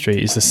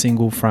dentistry is the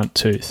single front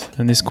tooth,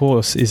 and this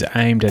course is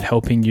aimed at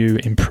helping you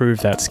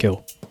improve that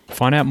skill.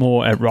 Find out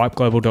more at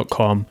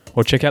ripeglobal.com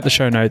or check out the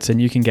show notes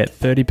and you can get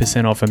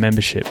 30% off a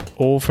membership,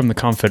 all from the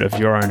comfort of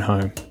your own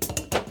home.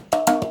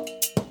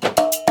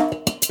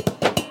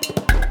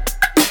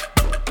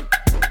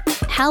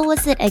 How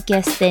was it, I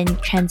guess, then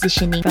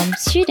transitioning from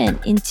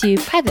student into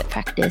private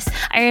practice?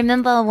 I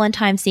remember one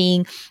time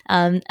seeing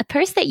a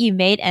post that you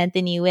made,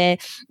 Anthony, where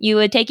you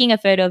were taking a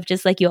photo of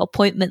just like your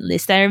appointment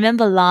list. I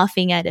remember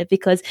laughing at it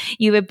because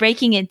you were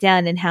breaking it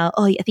down and how,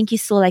 I think you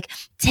saw like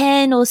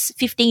 10 or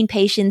 15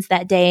 patients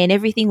that day and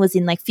everything was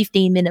in like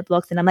 15-minute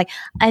blocks. And I'm like,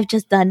 I've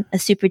just done a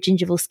super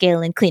gingival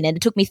scale and clean and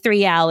it took me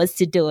 3 hours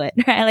to do it,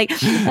 right? Like,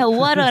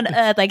 what on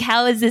earth? Like,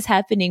 how is this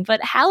happening?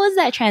 But how was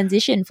that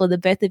transition for the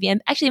both of you?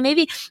 And actually,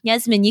 maybe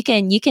Yasmin, you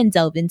can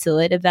delve into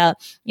it about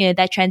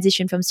that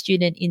transition from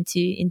student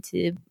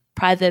into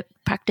private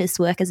practice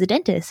work as a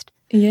dentist.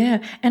 Yeah.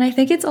 And I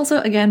think it's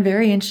also, again,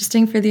 very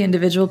interesting for the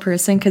individual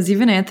person because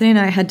even Anthony and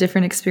I had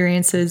different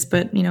experiences,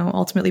 but,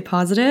 ultimately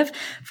positive.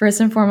 First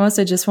and foremost,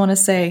 I just want to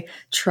say,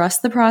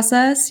 trust the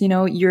process.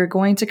 You're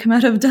going to come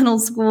out of dental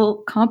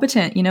school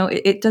competent.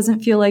 It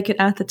doesn't feel like it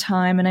at the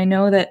time. And I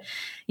know that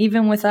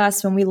even with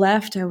us, when we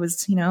left, I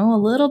was, a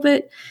little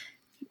bit,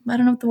 I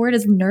don't know what the word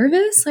is,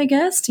 nervous, I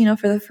guess,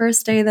 for the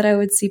first day that I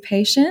would see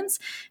patients.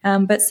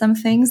 But some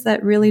things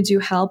that really do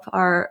help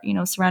are,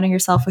 surrounding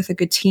yourself with a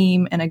good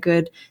team and a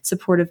good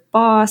supportive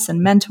boss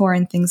and mentor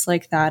and things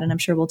like that. And I'm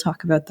sure we'll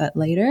talk about that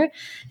later.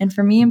 And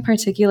for me in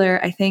particular,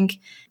 I think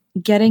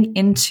getting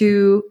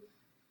into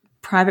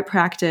private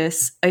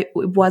practice, it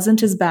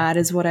wasn't as bad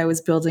as what I was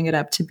building it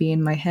up to be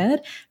in my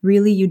head.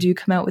 Really, you do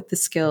come out with the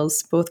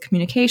skills, both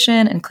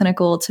communication and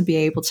clinical, to be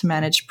able to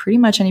manage pretty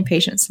much any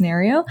patient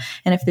scenario.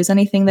 And if there's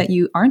anything that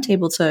you aren't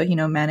able to,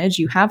 manage,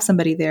 you have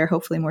somebody there,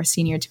 hopefully more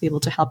senior, to be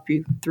able to help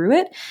you through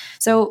it.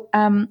 So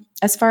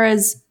as far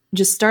as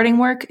just starting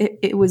work,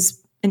 it was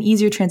an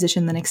easier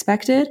transition than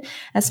expected.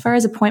 As far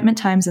as appointment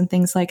times and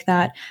things like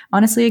that,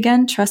 honestly,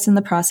 again, trust in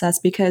the process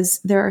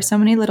because there are so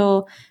many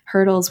little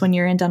hurdles when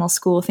you're in dental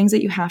school, things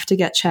that you have to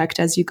get checked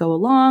as you go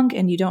along,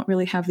 and you don't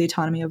really have the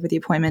autonomy over the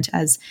appointment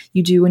as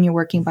you do when you're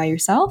working by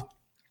yourself.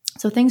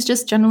 So things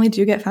just generally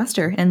do get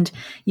faster, and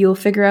you'll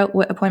figure out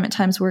what appointment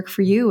times work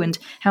for you and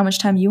how much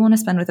time you want to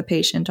spend with a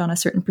patient on a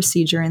certain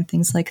procedure and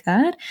things like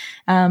that.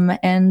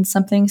 And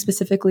something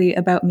specifically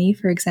about me,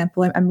 for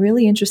example, I'm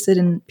really interested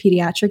in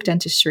pediatric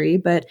dentistry,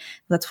 but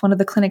that's one of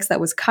the clinics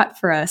that was cut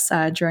for us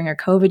during our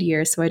COVID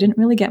years. So I didn't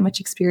really get much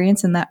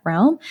experience in that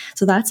realm.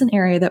 So that's an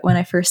area that when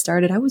I first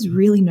started, I was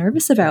really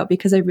nervous about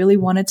because I really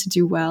wanted to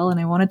do well and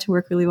I wanted to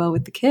work really well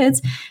with the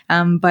kids.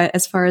 But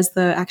as far as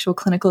the actual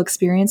clinical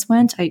experience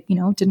went, I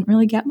didn't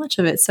really get much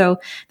of it.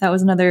 So that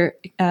was another,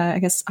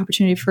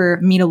 opportunity for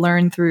me to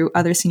learn through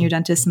other senior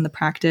dentists in the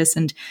practice,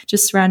 and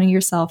just surrounding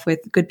yourself with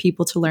good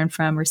people to learn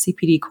from, or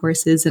CPD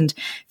courses, and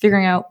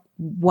figuring out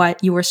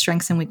what your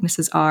strengths and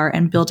weaknesses are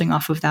and building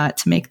off of that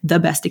to make the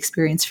best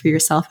experience for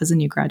yourself as a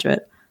new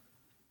graduate.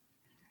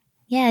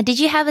 Yeah. Did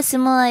you have a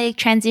similar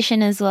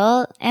transition as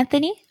well,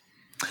 Anthony?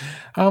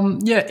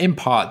 Yeah, in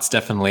parts,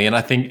 definitely. And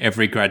I think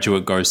every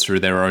graduate goes through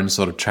their own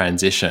sort of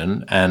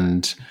transition.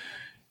 And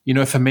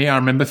for me, I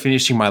remember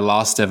finishing my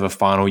last ever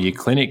final year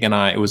clinic, and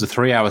it was a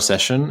 3-hour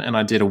session, and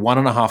I did a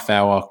 1.5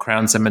 hour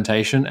crown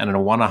cementation and a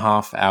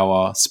 1.5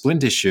 hour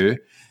splint issue.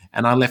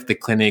 And I left the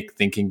clinic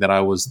thinking that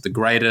I was the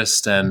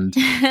greatest, and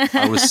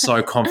I was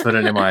so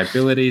confident in my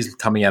abilities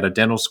coming out of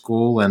dental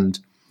school. And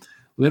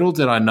little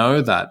did I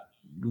know that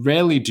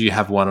rarely do you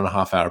have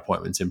 1.5 hour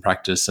appointments in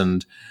practice.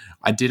 And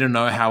I didn't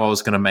know how I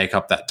was going to make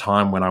up that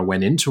time when I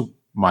went into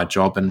my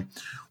job. And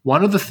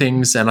one of the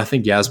things, and I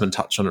think Yasmin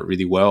touched on it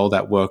really well,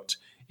 that worked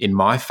in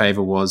my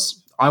favor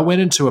was I went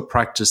into a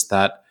practice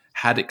that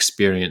had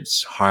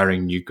experience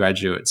hiring new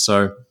graduates.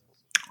 So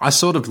I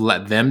sort of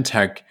let them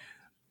take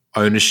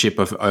ownership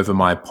over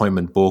my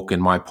appointment book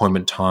and my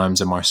appointment times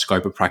and my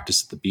scope of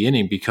practice at the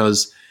beginning,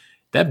 because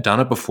they've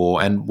done it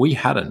before and we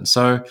hadn't.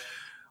 So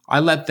I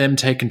let them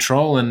take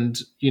control,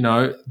 and,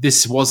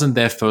 this wasn't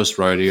their first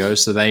rodeo.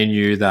 So they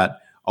knew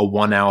that a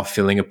 1-hour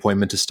filling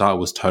appointment to start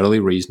was totally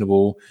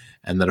reasonable,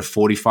 and that a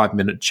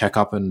 45-minute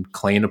checkup and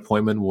clean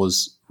appointment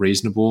was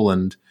reasonable.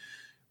 And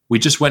we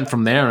just went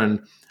from there.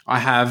 And I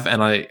had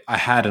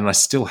and I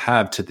still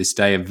have to this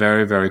day a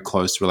very, very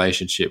close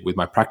relationship with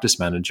my practice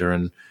manager.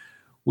 And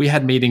we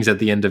had meetings at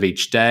the end of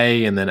each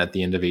day and then at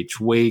the end of each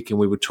week, and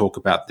we would talk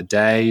about the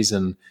days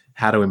and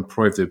how to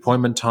improve the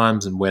appointment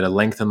times and where to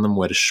lengthen them,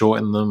 where to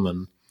shorten them.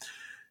 And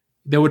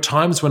there were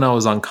times when I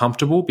was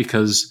uncomfortable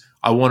because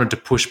I wanted to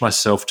push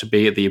myself to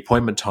be at the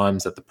appointment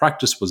times that the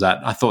practice was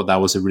at. I thought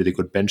that was a really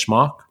good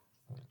benchmark.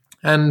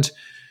 And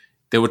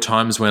there were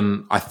times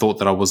when I thought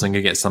that I wasn't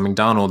going to get something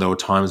done, or there were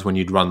times when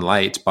you'd run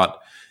late, but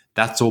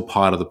that's all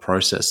part of the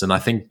process. And I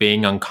think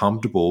being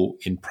uncomfortable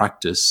in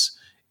practice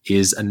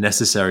is a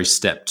necessary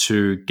step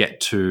to get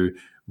to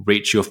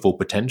reach your full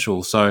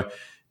potential. So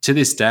to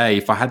this day,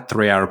 if I had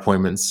 3-hour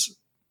appointments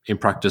in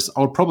practice,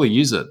 I would probably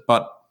use it.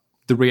 But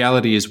the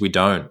reality is we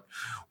don't.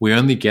 We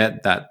only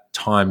get that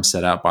time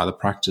set out by the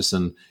practice,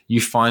 and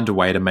you find a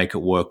way to make it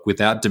work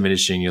without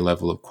diminishing your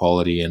level of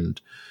quality.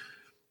 And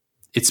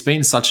it's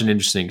been such an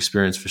interesting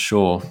experience for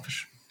sure.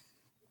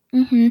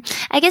 Mm-hmm.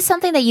 I guess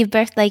something that you've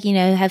both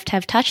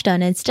have touched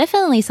on, it's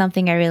definitely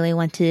something I really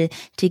want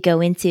to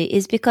go into,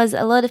 is because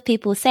a lot of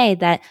people say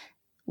that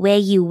where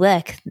you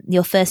work,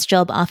 your first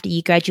job after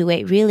you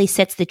graduate, really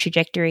sets the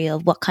trajectory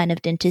of what kind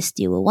of dentist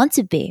you will want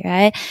to be,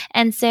 right?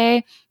 And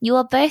so you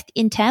are both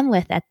in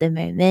Tamworth at the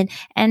moment.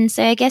 And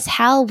so I guess,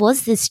 how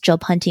was this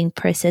job hunting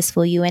process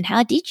for you, and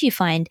how did you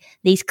find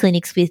these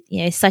clinics with,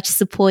 such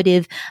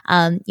supportive,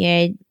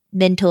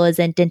 mentors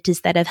and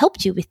dentists that have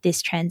helped you with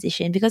this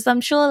transition? Because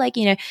I'm sure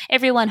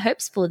everyone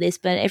hopes for this,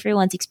 but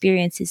everyone's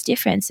experience is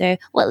different. So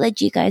what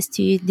led you guys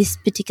to this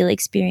particular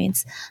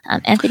experience?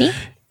 Anthony?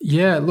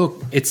 Yeah,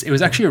 look, it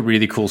was actually a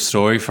really cool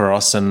story for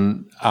us,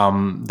 and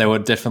there were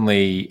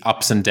definitely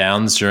ups and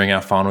downs during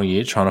our final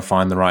year trying to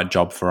find the right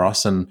job for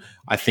us. And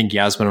I think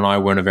Yasmin and I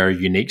were in a very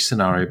unique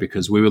scenario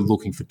because we were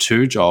looking for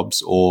 2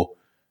 jobs, or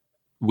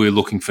we were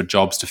looking for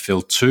jobs to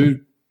fill 2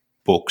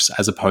 books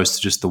as opposed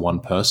to just the one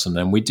person,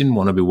 and we didn't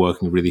want to be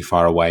working really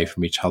far away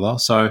from each other.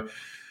 So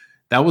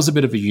that was a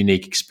bit of a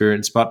unique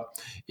experience. But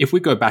if we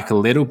go back a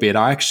little bit,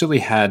 I actually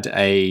had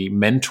a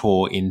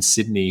mentor in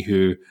Sydney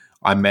who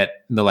I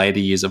met in the later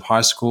years of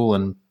high school,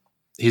 and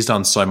he's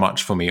done so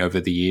much for me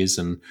over the years.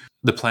 And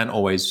the plan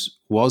always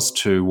was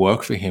to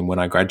work for him when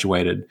I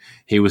graduated.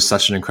 He was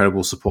such an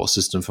incredible support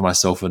system for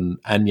myself and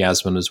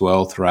Yasmin as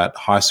well throughout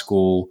high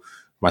school,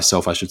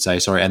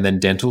 and then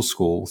dental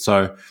school.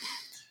 So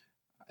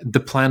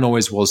the plan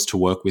always was to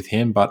work with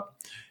him. But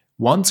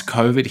once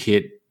COVID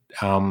hit,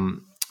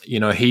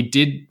 he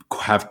did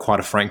have quite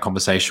a frank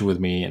conversation with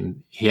me,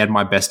 and he had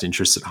my best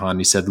interests at heart. And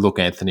he said, "Look,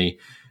 Anthony,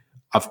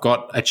 I've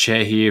got a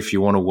chair here if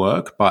you want to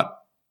work, but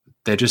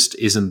there just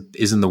isn't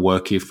the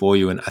work here for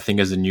you. And I think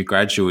as a new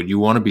graduate, you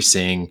want to be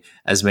seeing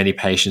as many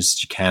patients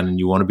as you can, and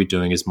you want to be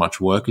doing as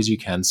much work as you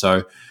can.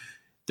 So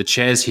the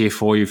chair's here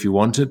for you if you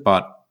want it,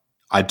 but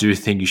I do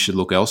think you should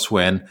look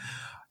elsewhere." And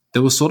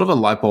there was sort of a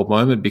light bulb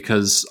moment,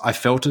 because I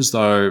felt as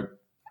though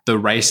the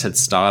race had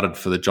started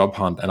for the job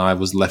hunt and I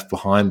was left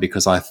behind,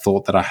 because I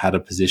thought that I had a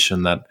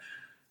position that,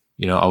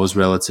 I was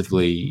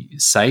relatively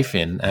safe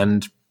in.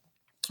 And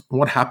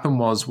what happened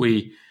was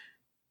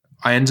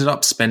I ended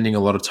up spending a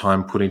lot of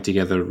time putting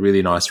together a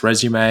really nice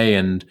resume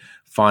and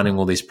finding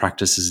all these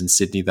practices in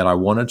Sydney that I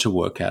wanted to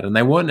work at. And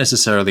they weren't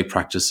necessarily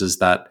practices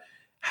that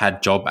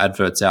had job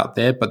adverts out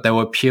there, but they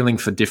were appealing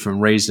for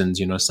different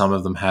reasons. Some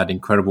of them had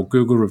incredible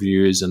Google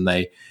reviews and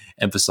they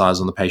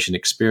emphasized on the patient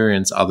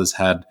experience. Others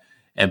had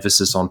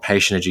emphasis on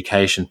patient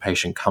education,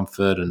 patient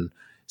comfort, and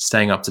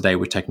staying up to date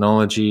with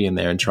technology and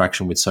their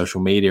interaction with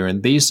social media.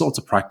 And these sorts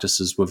of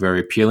practices were very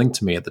appealing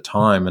to me at the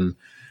time. And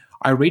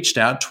I reached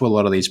out to a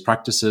lot of these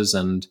practices,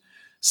 and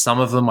some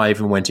of them I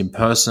even went in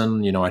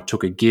person. I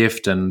took a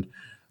gift and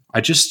I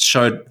just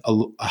showed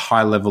a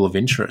high level of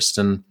interest.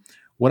 And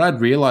what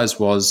I'd realized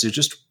was it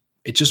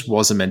just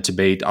wasn't meant to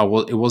be.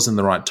 It wasn't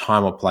the right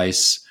time or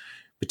place,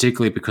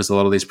 particularly because a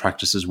lot of these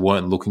practices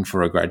weren't looking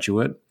for a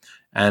graduate.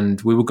 And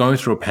we were going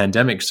through a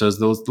pandemic, so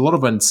there was a lot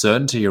of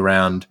uncertainty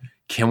around,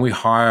 can we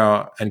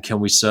hire and can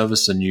we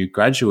service a new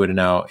graduate in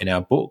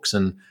our books?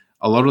 And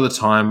a lot of the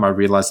time I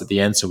realized that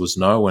the answer was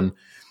no. And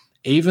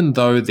even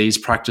though these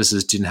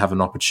practices didn't have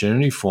an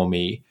opportunity for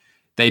me,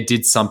 they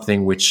did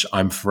something which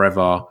I'm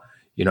forever,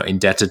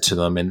 indebted to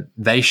them. And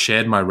they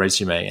shared my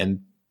resume.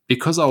 And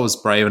because I was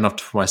brave enough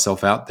to put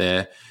myself out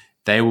there,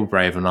 they were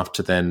brave enough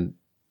to then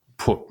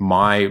put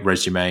my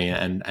resume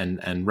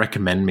and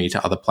recommend me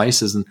to other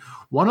places. And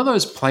one of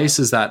those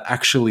places that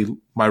actually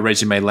my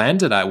resume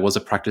landed at was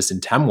a practice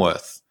in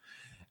Tamworth.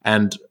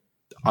 And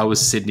I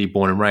was Sydney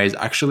born and raised.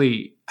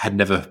 Actually had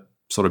never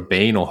sort of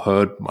been or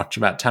heard much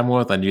about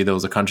Tamworth. I knew there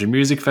was a country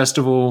music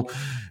festival,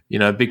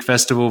 big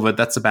festival, but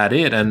that's about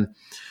it. And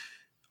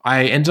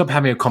I ended up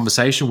having a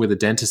conversation with a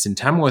dentist in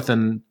Tamworth,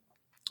 and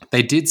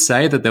they did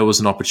say that there was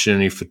an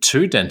opportunity for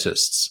 2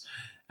 dentists.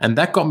 And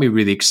that got me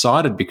really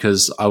excited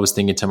because I was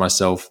thinking to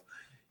myself,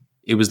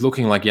 it was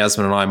looking like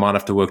Yasmin and I might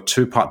have to work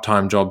 2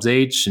 part-time jobs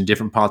each in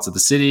different parts of the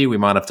city. We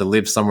might have to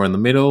live somewhere in the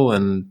middle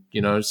and,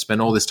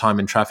 spend all this time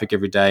in traffic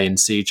every day and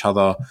see each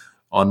other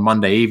on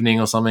Monday evening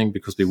or something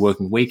because we're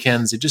working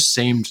weekends. It just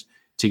seemed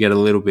to get a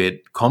little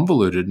bit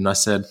convoluted. And I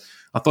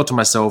thought to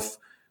myself,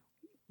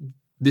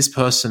 this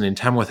person in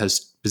Tamworth has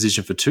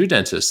position for 2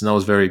 dentists, and that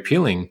was very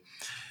appealing.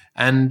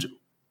 And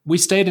we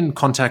stayed in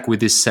contact with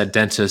this said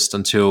dentist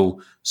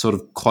until sort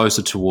of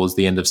closer towards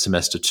the end of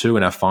semester 2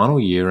 in our final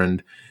year.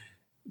 And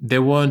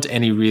there weren't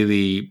any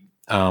really,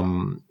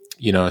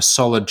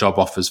 solid job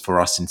offers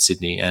for us in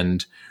Sydney.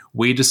 And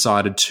we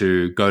decided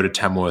to go to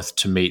Tamworth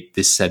to meet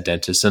this said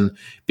dentist. And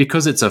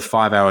because it's a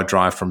 5-hour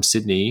drive from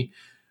Sydney,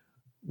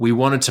 we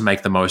wanted to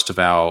make the most of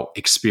our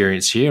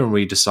experience here. And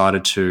we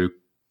decided to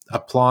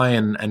apply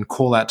and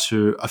call out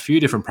to a few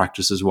different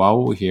practices while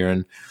we were here.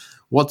 And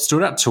what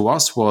stood out to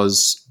us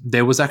was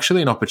there was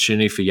actually an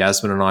opportunity for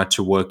Yasmin and I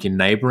to work in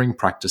neighbouring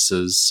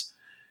practices,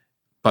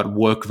 but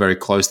work very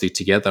closely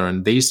together.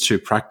 And these 2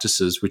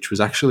 practices, which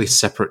was actually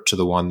separate to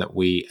the one that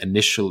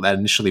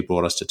initially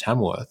brought us to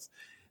Tamworth,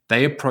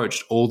 they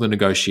approached all the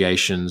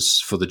negotiations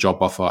for the job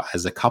offer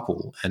as a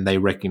couple. And they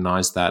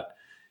recognised that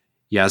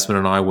Yasmin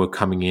and I were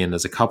coming in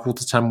as a couple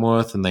to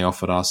Tamworth, and they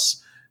offered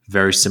us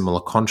very similar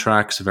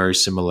contracts,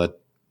 the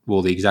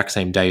exact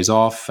same days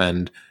off,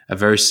 and a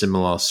very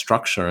similar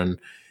structure. And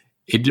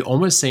it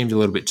almost seemed a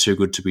little bit too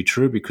good to be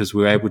true because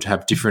we were able to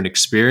have different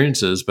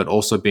experiences, but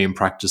also be in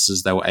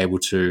practices that were able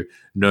to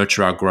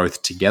nurture our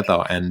growth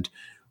together and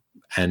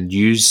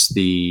use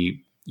the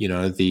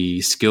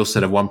skill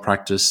set of one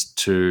practice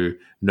to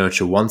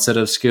nurture one set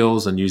of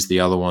skills and use the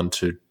other one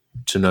to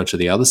nurture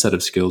the other set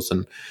of skills.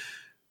 And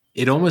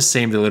it almost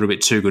seemed a little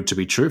bit too good to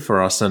be true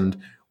for us.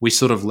 And we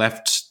sort of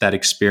left that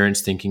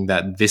experience thinking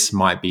that this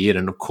might be it.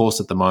 And of course,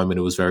 at the moment,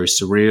 it was very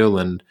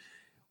surreal. And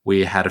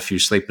we had a few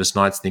sleepless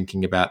nights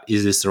thinking about,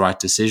 is this the right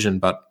decision?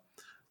 But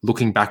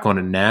looking back on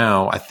it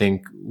now, I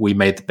think we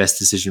made the best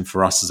decision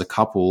for us as a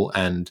couple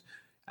and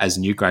as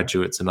new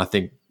graduates. And I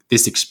think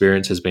this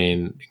experience has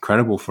been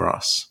incredible for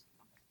us.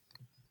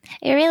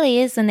 It really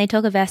is when they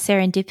talk about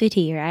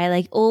serendipity, right?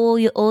 Like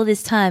all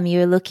this time you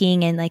were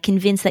looking and like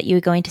convinced that you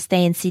were going to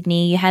stay in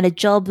Sydney. You had a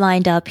job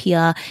lined up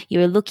here. You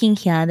were looking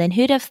here. Then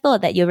who'd have thought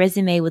that your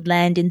resume would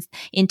land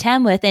in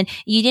Tamworth? And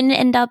you didn't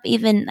end up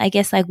even, I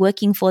guess, like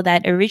working for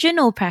that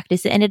original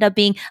practice. It ended up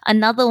being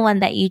another one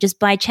that you just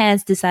by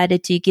chance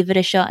decided to give it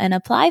a shot and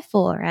apply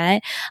for,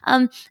 right?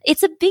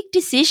 It's a big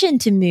decision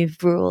to move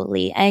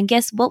rurally. And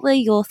guess what were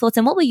your thoughts?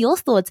 And what were your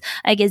thoughts,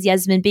 I guess,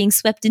 Yasmin, being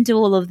swept into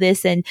all of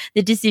this and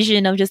the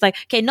decision of just like,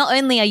 okay, not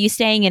only are you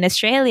staying in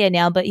Australia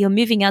now, but you're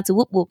moving out to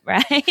Whoop Whoop,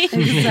 right?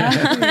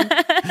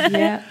 Exactly.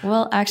 Yeah.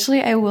 Well,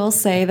 actually, I will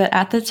say that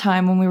at the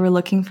time when we were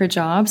looking for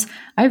jobs,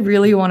 I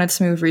really wanted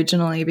to move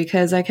regionally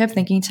because I kept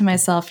thinking to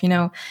myself,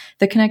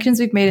 the connections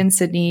we've made in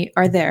Sydney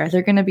are there.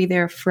 They're going to be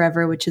there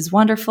forever, which is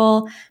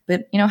wonderful.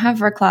 But, half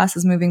of our class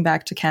is moving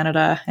back to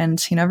Canada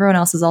and, everyone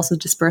else is also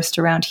dispersed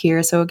around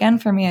here. So again,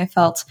 for me, I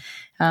felt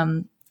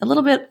a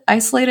little bit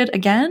isolated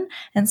again.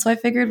 And so I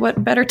figured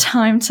what better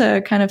time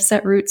to kind of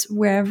set roots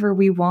wherever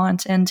we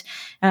want and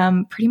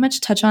pretty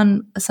much touch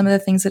on some of the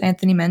things that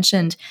Anthony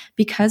mentioned.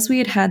 Because we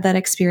had had that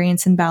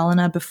experience in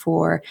Ballina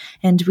before,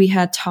 and we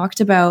had talked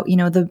about,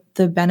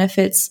 the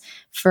benefits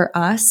for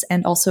us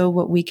and also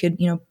what we could,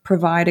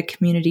 provide a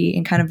community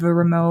in kind of a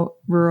remote,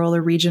 rural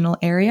or regional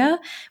area.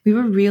 We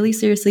were really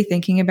seriously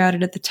thinking about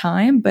it at the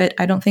time, but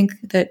I don't think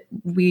that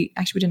we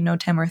didn't know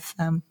Tamworth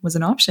was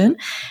an option.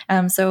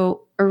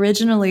 So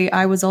originally,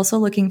 I was also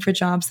looking for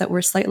jobs that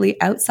were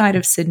slightly outside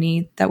of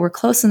Sydney, that were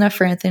close enough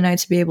for Anthony and I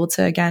to be able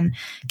to, again,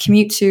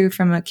 commute to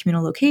from a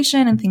communal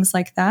location and things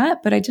like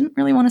that. But I didn't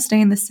really want to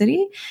stay in the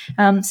city.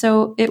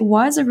 So it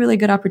was a really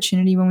good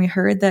opportunity when we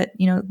heard that,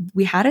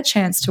 we had a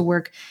chance to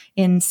work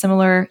in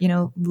similar,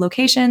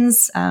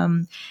 locations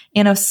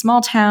in a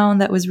small town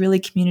that was really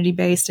community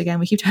based. Again,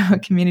 we keep talking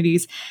about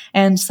communities.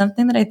 And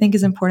something that I think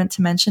is important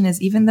to mention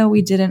is even though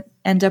we didn't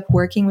end up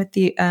working with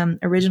the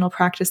original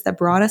practice that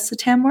brought us to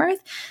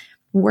Tamworth,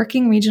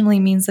 working regionally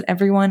means that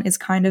everyone is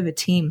kind of a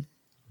team.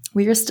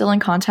 We are still in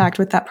contact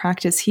with that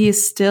practice. He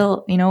is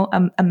still,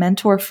 a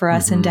mentor for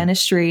us in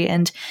dentistry.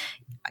 And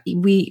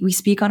we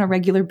speak on a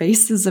regular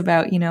basis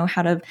about,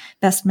 how to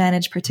best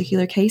manage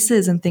particular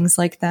cases and things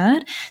like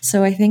that.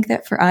 So I think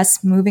that for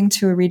us moving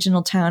to a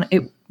regional town,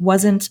 it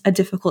wasn't a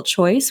difficult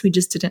choice. We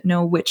just didn't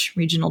know which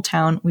regional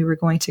town we were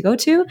going to go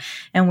to.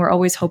 And we're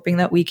always hoping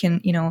that we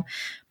can,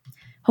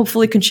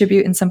 hopefully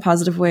contribute in some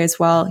positive way as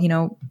well,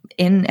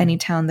 in any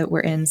town that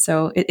we're in.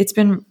 So it's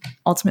been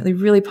ultimately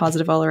really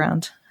positive all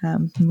around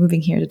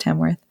moving here to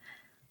Tamworth.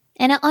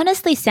 And it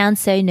honestly sounds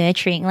so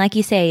nurturing. Like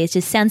you say, it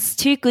just sounds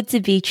too good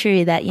to be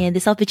true that,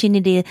 this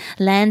opportunity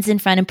lands in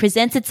front and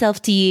presents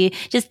itself to you,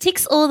 just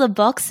ticks all the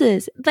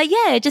boxes. But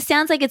yeah, it just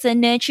sounds like it's a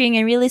nurturing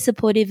and really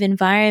supportive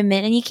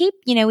environment. And you keep,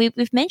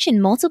 we've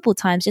mentioned multiple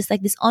times, just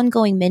like this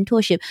ongoing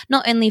mentorship,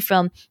 not only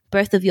from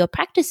both of your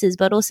practices,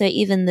 but also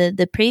even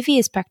the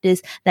previous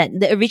practice, that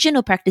the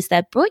original practice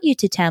that brought you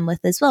to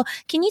Tamworth as well.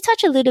 Can you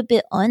touch a little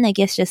bit on, I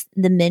guess, just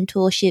the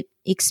mentorship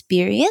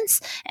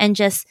experience and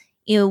just,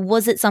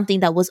 was it something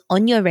that was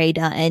on your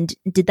radar, and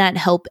did that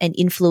help and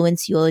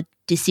influence your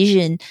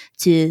decision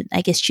to,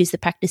 I guess, choose the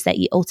practice that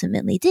you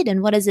ultimately did?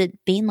 And what has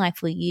it been like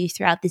for you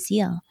throughout this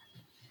year?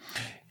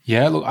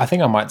 Yeah, look, I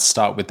think I might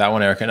start with that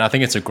one, Erica. And I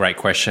think it's a great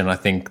question. I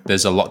think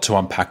there's a lot to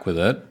unpack with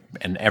it,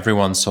 and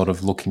everyone's sort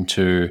of looking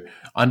to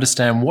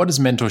understand, what does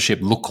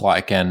mentorship look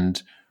like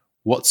and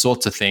what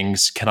sorts of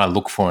things can I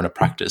look for in a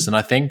practice? And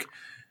I think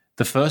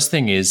the first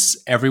thing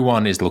is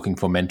everyone is looking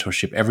for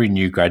mentorship, every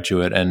new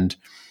graduate. And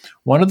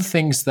one of the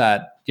things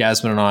that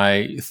Yasmin and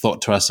I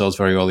thought to ourselves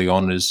very early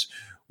on is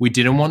we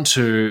didn't want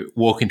to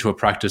walk into a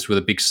practice with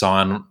a big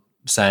sign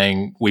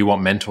saying we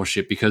want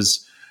mentorship,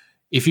 because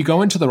if you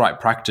go into the right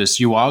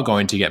practice, you are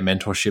going to get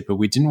mentorship. But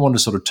we didn't want to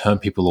sort of turn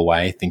people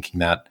away thinking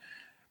that,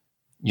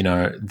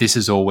 this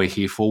is all we're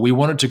here for. We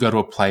wanted to go to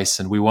a place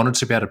and we wanted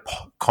to be able to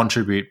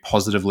contribute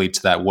positively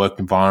to that work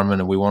environment,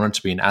 and we wanted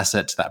to be an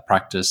asset to that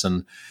practice.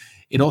 And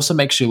it also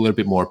makes you a little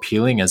bit more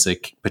appealing as a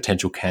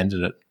potential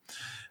candidate.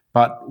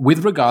 But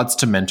with regards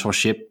to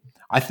mentorship,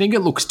 I think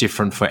it looks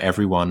different for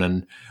everyone.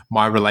 And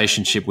my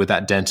relationship with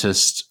that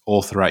dentist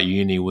all throughout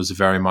uni was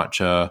very much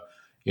a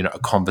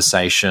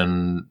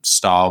conversation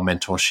style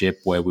mentorship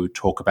where we would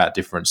talk about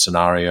different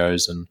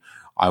scenarios and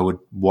I would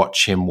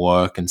watch him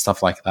work and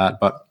stuff like that.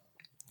 But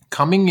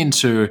coming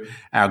into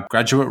our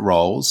graduate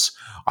roles,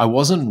 I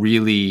wasn't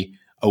really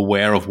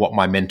aware of what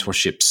my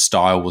mentorship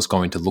style was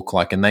going to look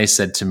like. And they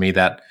said to me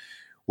that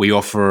we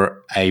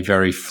offer a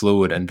very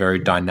fluid and very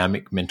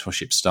dynamic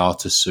mentorship style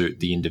to suit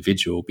the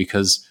individual,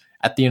 because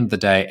at the end of the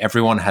day,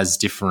 everyone has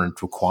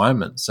different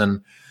requirements.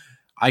 And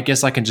I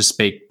guess I can just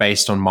speak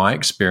based on my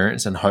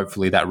experience, and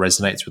hopefully that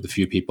resonates with a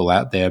few people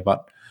out there.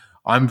 But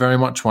I'm very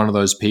much one of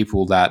those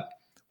people that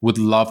would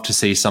love to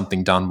see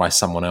something done by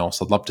someone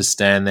else. I'd love to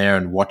stand there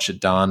and watch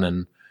it done.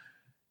 And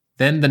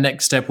then the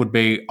next step would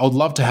be, I'd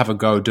love to have a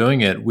go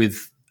doing it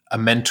with a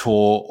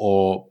mentor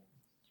or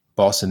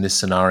boss in this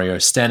scenario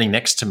standing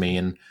next to me,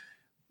 and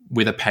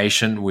with a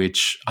patient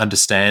which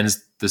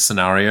understands the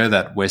scenario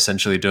that we're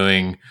essentially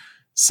doing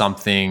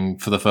something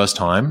for the first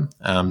time,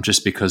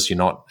 just because you're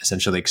not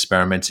essentially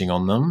experimenting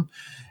on them.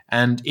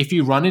 And if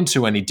you run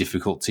into any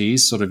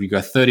difficulties, sort of you go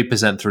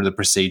 30% through the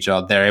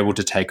procedure, they're able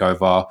to take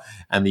over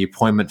and the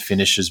appointment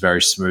finishes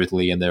very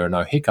smoothly and there are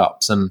no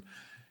hiccups. And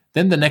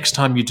then the next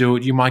time you do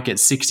it, you might get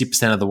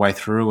 60% of the way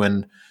through,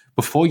 and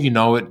before you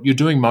know it, you're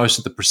doing most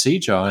of the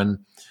procedure. And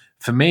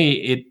for me,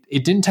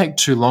 it didn't take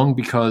too long,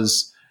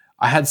 because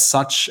I had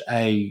such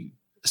a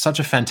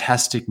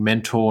fantastic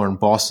mentor and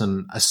boss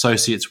and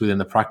associates within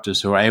the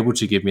practice who were able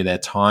to give me their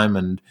time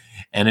and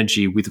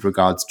energy with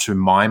regards to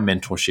my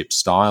mentorship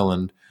style.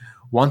 And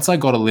once I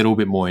got a little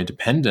bit more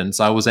independence,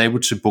 I was able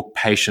to book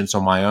patients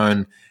on my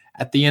own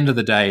at the end of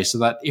the day, so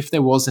that if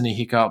there was any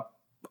hiccup,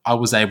 I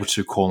was able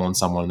to call on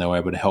someone and they were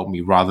able to help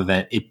me, rather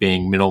than it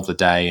being middle of the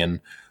day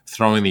and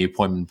throwing the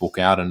appointment book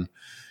out. And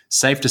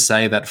safe to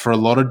say that for a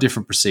lot of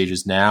different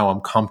procedures now, I'm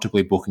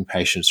comfortably booking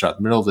patients throughout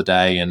the middle of the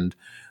day, and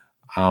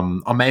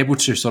I'm able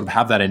to sort of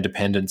have that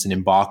independence and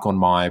embark on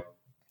my,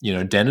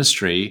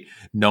 dentistry,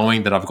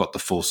 knowing that I've got the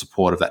full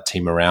support of that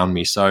team around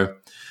me. So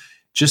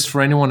just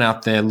for anyone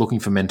out there looking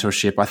for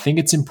mentorship, I think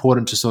it's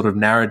important to sort of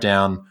narrow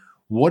down,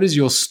 what is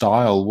your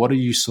style? What are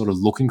you sort of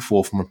looking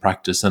for from a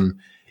practice? And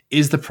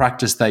is the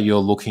practice that you're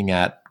looking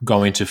at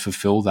going to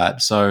fulfill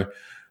that? So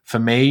for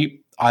me,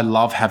 I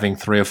love having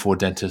 3 or 4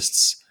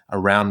 dentists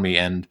around me,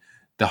 and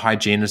the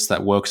hygienist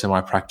that works in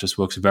my practice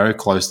works very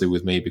closely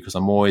with me because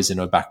I'm always in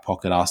her back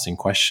pocket asking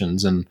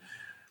questions. And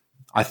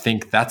I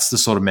think that's the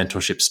sort of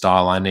mentorship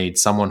style I need.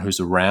 Someone who's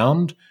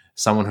around,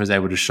 someone who's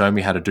able to show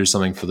me how to do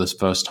something for the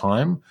first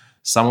time,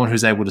 someone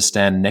who's able to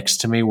stand next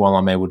to me while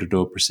I'm able to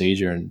do a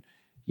procedure and,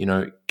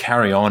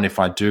 carry on if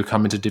I do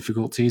come into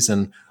difficulties,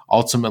 and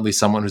ultimately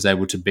someone who's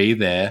able to be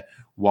there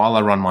while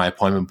I run my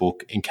appointment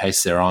book in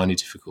case there are any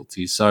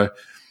difficulties. So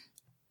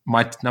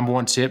my number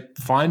 1 tip,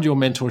 find your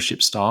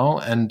mentorship style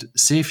and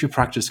see if your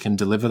practice can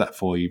deliver that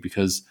for you,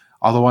 because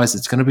otherwise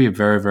it's going to be a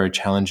very, very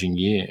challenging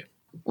year.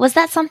 Was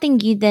that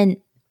something you then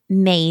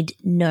made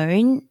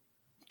known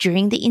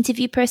during the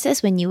interview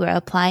process when you were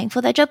applying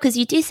for that job? Because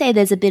you do say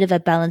there's a bit of a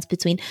balance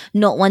between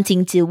not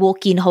wanting to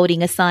walk in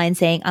holding a sign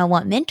saying, I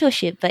want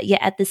mentorship, but yet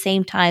at the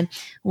same time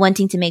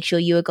wanting to make sure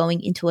you were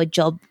going into a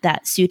job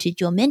that suited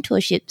your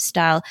mentorship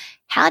style.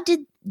 How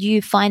did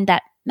you find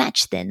that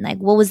match then? Like,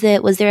 what was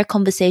there a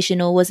conversation,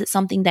 or was it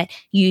something that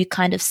you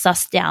kind of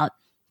sussed out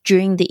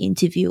during the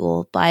interview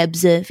or by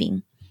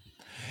observing?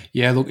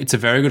 Yeah, look, it's a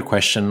very good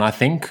question. I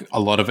think a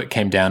lot of it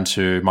came down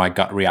to my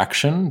gut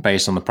reaction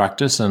based on the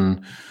practice.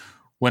 And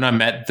when I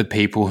met the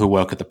people who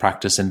work at the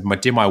practice and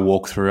did my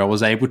walkthrough, I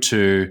was able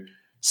to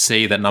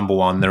see that, number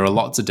 1, there are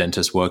lots of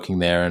dentists working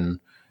there, and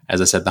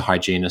as I said, the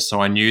hygienist.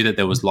 So I knew that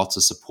there was lots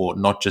of support,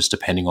 not just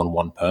depending on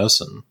one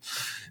person.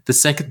 The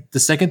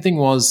second thing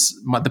was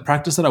the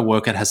practice that I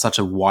work at has such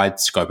a wide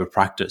scope of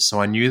practice.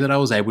 So I knew that I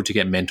was able to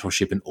get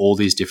mentorship in all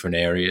these different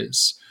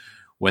areas,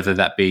 whether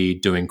that be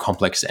doing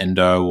complex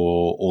endo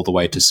or all the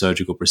way to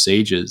surgical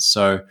procedures.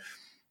 So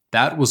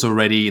that was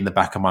already in the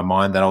back of my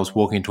mind, that I was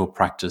walking into a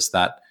practice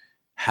that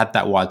had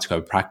that wide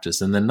scope of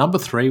practice. And then number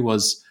 3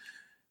 was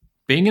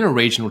being in a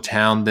regional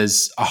town,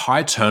 there's a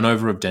high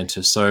turnover of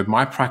dentists. So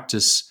my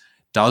practice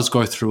does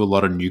go through a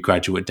lot of new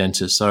graduate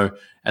dentists. So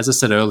as I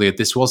said earlier,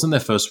 this wasn't their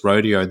first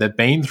rodeo. They've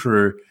been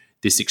through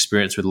this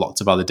experience with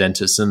lots of other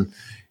dentists. And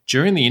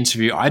during the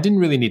interview, I didn't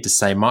really need to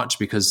say much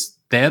because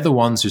they're the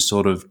ones who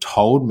sort of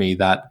told me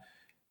that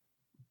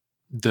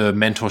the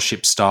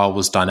mentorship style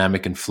was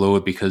dynamic and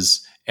fluid,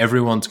 because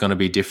everyone's going to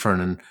be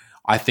different. And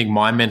I think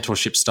my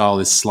mentorship style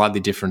is slightly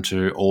different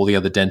to all the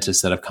other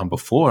dentists that have come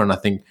before. And I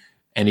think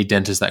any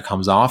dentist that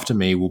comes after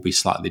me will be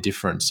slightly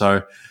different.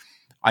 So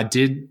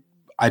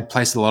I'd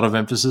placed a lot of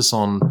emphasis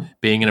on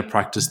being in a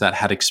practice that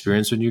had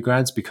experience with new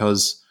grads,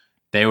 because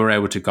they were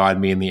able to guide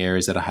me in the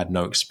areas that I had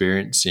no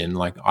experience in.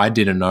 Like, I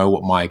didn't know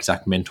what my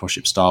exact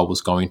mentorship style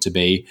was going to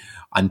be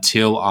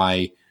until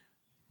I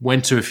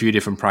went to a few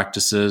different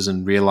practices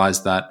and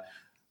realized that,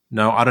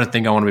 no, I don't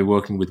think I want to be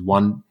working with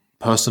one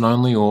person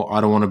only, or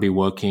I don't want to be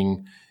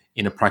working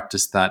in a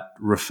practice that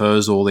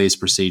refers all these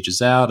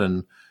procedures out.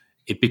 And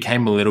it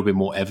became a little bit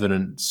more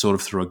evident sort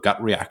of through a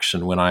gut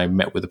reaction when I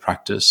met with the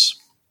practice.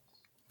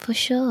 For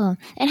sure.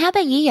 And how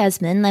about you,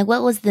 Yasmin? Like,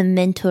 what was the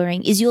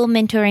mentoring? Is your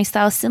mentoring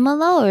style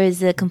similar, or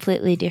is it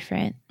completely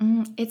different?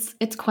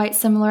 It's quite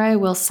similar, I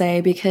will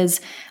say,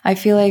 because I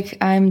feel like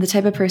I'm the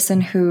type of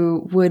person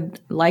who would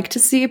like to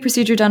see a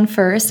procedure done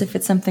first if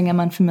it's something I'm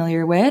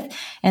unfamiliar with,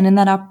 and in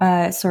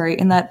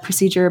that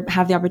procedure,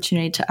 have the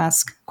opportunity to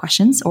ask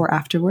questions or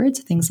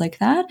afterwards, things like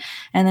that.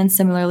 And then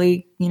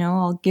similarly,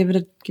 I'll give it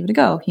a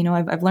go.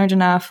 I've learned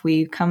enough.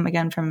 We come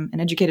again from an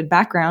educated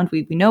background.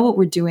 We know what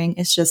we're doing.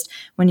 It's just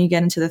when you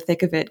get into the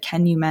thick of it,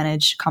 can you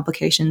manage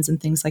complications and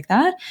things like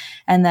that?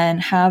 And then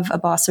have a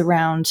boss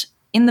around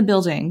in the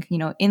building,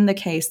 in the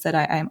case that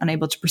I'm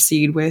unable to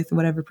proceed with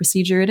whatever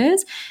procedure it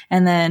is,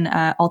 and then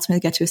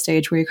ultimately get to a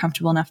stage where you're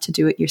comfortable enough to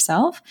do it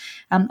yourself.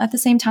 At the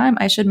same time,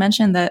 I should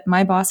mention that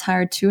my boss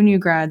hired 2 new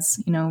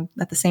grads,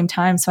 at the same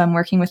time. So I'm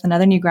working with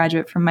another new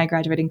graduate from my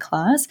graduating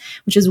class,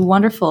 which is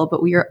wonderful,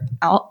 but we are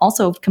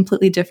also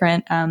completely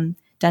different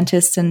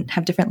dentists and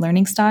have different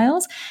learning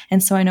styles.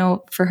 And so I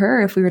know for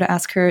her, if we were to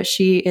ask her,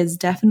 she is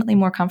definitely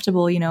more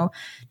comfortable,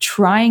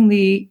 trying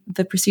the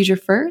procedure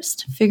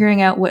first,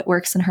 figuring out what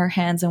works in her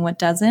hands and what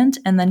doesn't,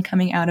 and then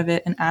coming out of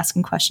it and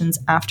asking questions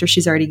after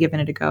she's already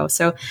given it a go.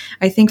 So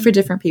I think for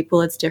different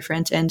people, it's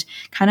different. And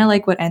kind of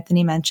like what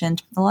Anthony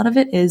mentioned, a lot of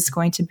it is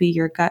going to be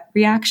your gut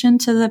reaction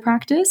to the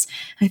practice.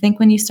 I think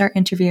when you start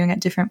interviewing at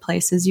different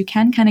places, you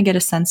can kind of get a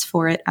sense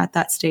for it at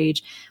that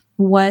stage,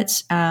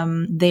 what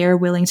they're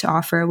willing to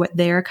offer, what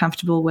they're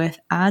comfortable with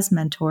as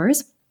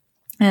mentors.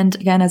 And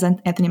again, as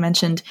Anthony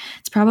mentioned,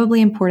 it's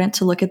probably important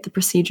to look at the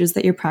procedures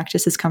that your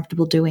practice is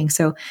comfortable doing.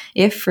 So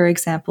if, for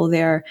example,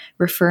 they're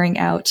referring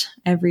out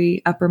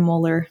every upper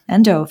molar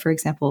endo, for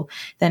example,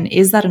 then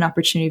is that an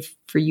opportunity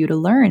for you to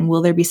learn?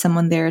 Will there be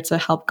someone there to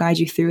help guide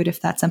you through it if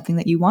that's something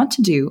that you want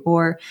to do?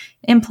 Or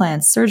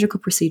implants, surgical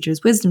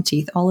procedures, wisdom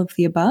teeth, all of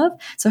the above.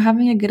 So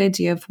having a good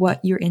idea of what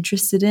you're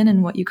interested in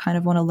and what you kind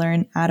of want to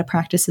learn at a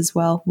practice as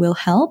well will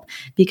help,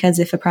 because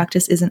if a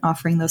practice isn't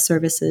offering those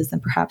services,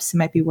 then perhaps it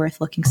might be worth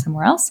looking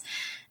somewhere else.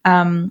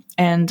 And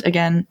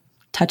again,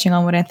 touching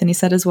on what Anthony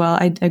said as well,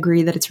 I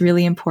agree that it's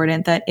really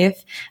important that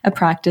if a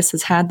practice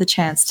has had the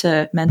chance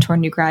to mentor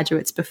new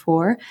graduates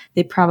before,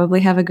 they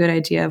probably have a good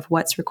idea of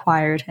what's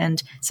required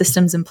and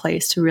systems in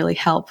place to really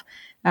help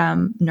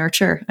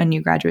nurture a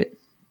new graduate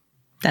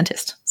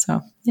dentist.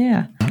 So,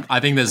 yeah. I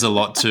think there's a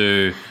lot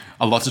to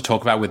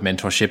talk about with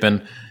mentorship,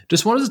 and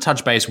just wanted to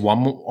touch base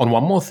on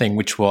one more thing,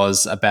 which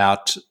was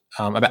about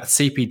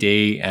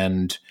CPD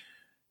and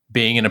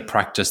being in a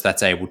practice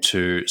that's able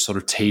to sort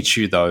of teach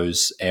you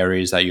those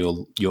areas that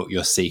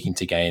you're seeking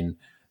to gain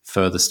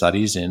further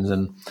studies in.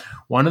 And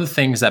one of the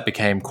things that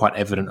became quite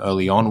evident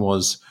early on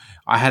was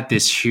I had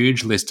this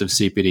huge list of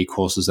CPD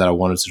courses that I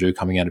wanted to do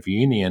coming out of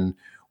uni. And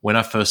when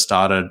I first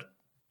started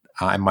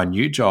in my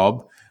new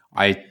job,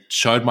 I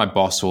showed my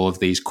boss all of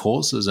these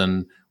courses,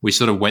 and we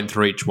sort of went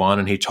through each one,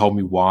 and he told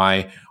me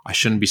why I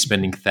shouldn't be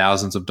spending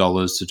thousands of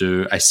dollars to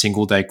do a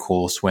single day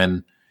course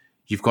when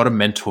you've got a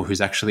mentor who's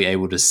actually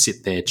able to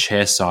sit there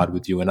chairside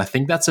with you. And I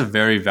think that's a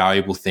very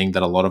valuable thing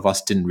that a lot of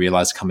us didn't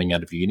realize coming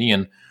out of uni.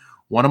 And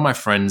one of my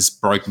friends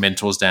broke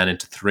mentors down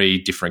into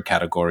 3 different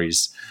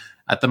categories.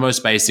 At the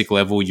most basic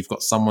level, you've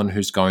got someone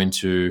who's going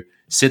to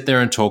sit there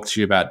and talk to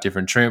you about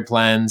different treatment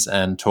plans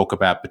and talk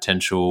about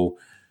potential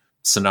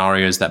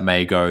scenarios that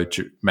may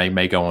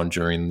go on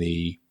during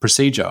the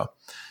procedure.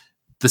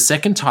 The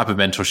second type of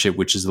mentorship,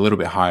 which is a little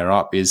bit higher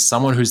up, is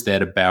someone who's there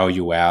to bail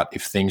you out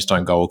if things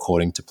don't go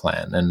according to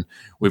plan. And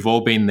we've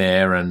all been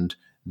there, and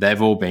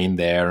they've all been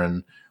there,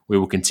 and we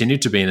will continue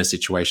to be in a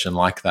situation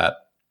like that.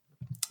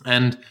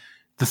 And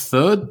the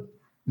third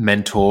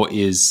mentor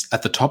is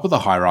at the top of the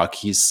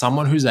hierarchy, is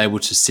someone who's able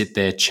to sit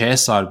there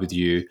chairside with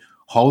you,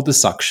 hold the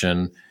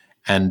suction,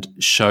 and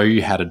show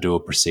you how to do a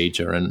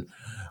procedure. And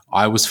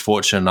I was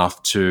fortunate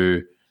enough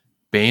to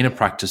be in a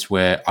practice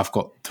where I've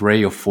got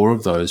 3 or 4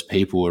 of those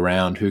people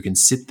around who can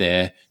sit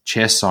there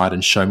chairside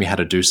and show me how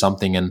to do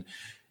something. And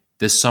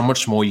there's so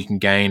much more you can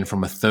gain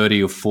from a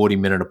 30 or 40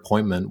 minute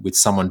appointment with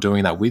someone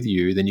doing that with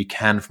you than you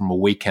can from a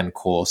weekend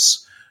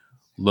course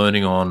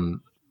learning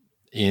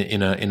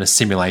in a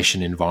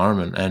simulation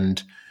environment.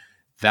 And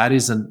that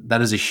is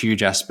a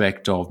huge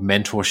aspect of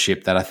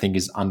mentorship that I think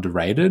is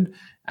underrated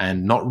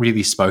and not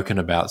really spoken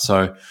about.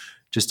 So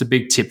just a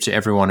big tip to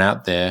everyone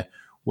out there: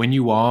 when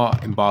you are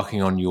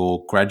embarking on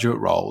your graduate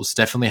roles,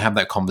 definitely have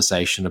that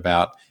conversation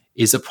about,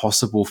 is it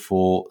possible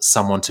for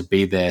someone to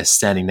be there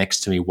standing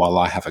next to me while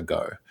I have a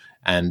go,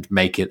 and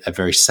make it a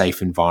very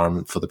safe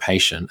environment for the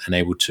patient and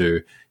able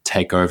to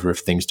take over if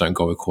things don't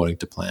go according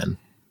to plan.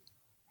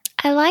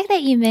 I like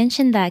that you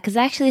mentioned that, because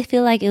I actually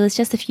feel like it was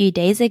just a few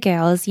days ago.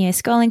 I was,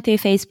 scrolling through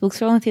Facebook,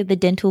 scrolling through the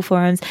dental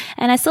forums,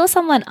 and I saw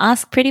someone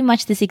ask pretty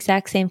much this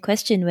exact same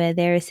question where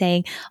they were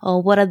saying, oh,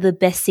 what are the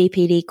best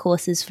CPD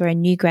courses for a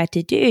new grad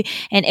to do?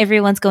 And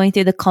everyone's going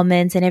through the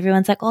comments and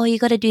everyone's like, oh, you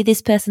got to do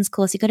this person's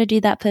course. You got to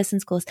do that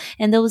person's course.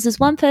 And there was this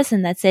one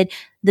person that said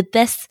the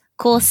best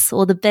course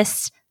or the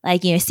best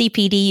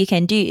CPD you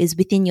can do is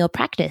within your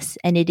practice.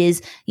 And it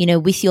is,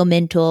 with your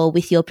mentor,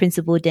 with your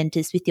principal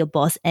dentist, with your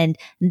boss, and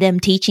them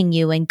teaching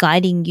you and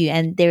guiding you.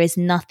 And there is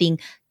nothing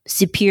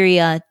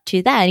superior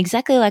to that. And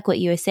exactly like what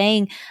you were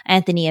saying,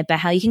 Anthony, about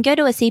how you can go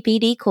to a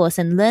CPD course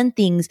and learn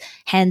things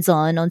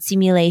hands-on, on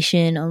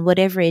simulation, on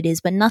whatever it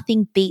is, but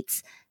nothing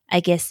beats, I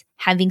guess,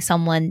 having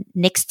someone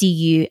next to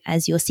you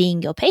as you're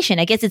seeing your patient.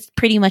 I guess it's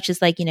pretty much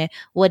just like,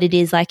 what it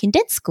is like in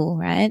dent school,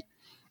 right?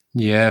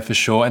 Yeah, for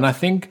sure. And I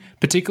think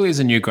particularly as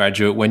a new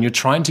graduate, when you're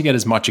trying to get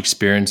as much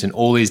experience in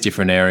all these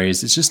different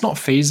areas, it's just not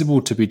feasible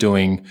to be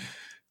doing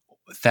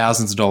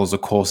thousands of dollars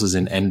of courses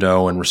in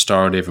endo and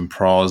restorative and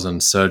pros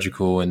and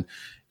surgical, and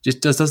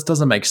just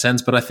doesn't make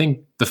sense. But I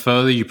think the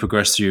further you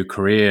progress through your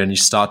career and you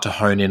start to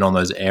hone in on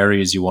those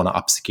areas you want to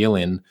upskill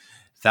in,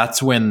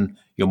 that's when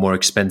your more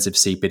expensive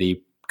CPD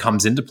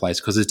comes into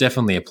place, because there's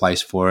definitely a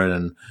place for it,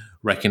 and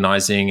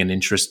recognizing an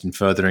interest in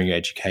furthering your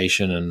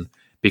education and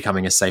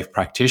becoming a safe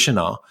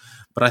practitioner.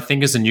 But I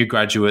think as a new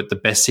graduate, the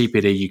best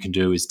CPD you can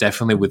do is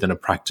definitely within a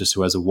practice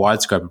who has a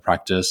wide scope of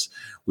practice,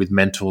 with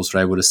mentors who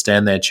are able to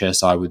stand there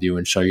chairside with you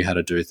and show you how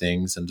to do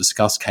things and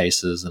discuss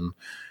cases. And,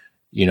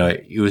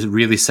 it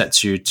really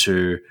sets you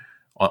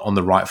on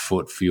the right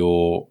foot for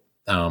your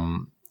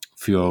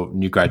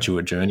new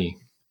graduate journey.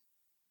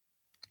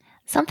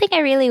 Something I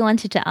really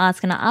wanted to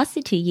ask, and I asked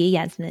it to you,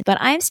 Yasmin, but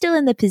I'm still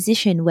in the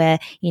position where,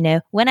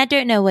 when I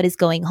don't know what is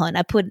going on,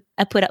 I put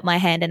up my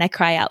hand and I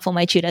cry out for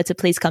my tutor to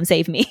please come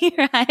save me,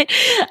 right?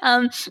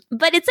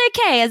 But it's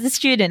okay as a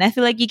student. I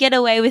feel like you get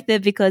away with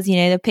it because,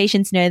 the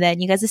patients know that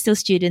you guys are still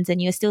students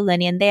and you're still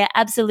learning, and they're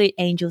absolute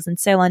angels and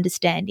so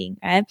understanding,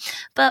 right?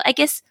 But I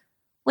guess,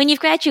 when you've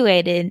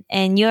graduated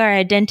and you're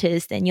a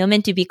dentist and you're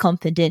meant to be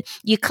competent,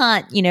 you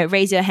can't,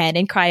 raise your hand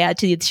and cry out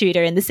to the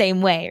tutor in the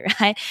same way,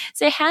 right?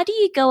 So how do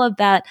you go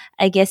about,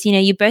 I guess,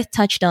 you both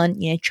touched on,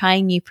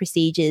 trying new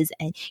procedures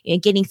and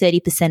getting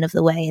 30% of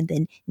the way and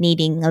then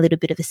needing a little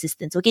bit of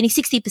assistance, or getting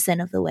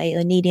 60% of the way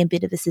or needing a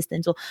bit of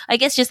assistance, or I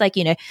guess just like,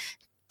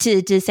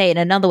 to say it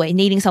another way,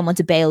 needing someone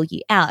to bail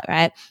you out,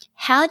 right?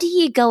 How do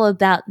you go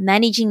about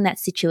managing that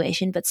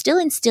situation, but still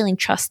instilling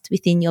trust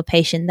within your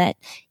patient that,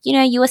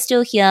 you are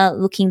still here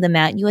looking them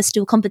out, you are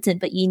still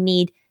competent, but you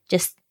need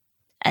just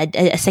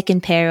a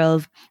second pair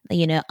of,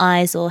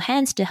 eyes or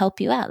hands to help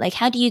you out? Like,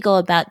 how do you go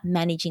about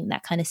managing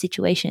that kind of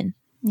situation?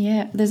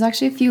 Yeah, there's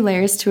actually a few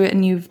layers to it,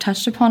 and you've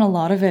touched upon a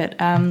lot of it.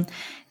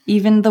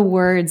 Even the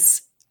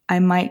words, I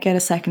might get a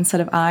second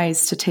set of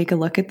eyes to take a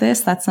look at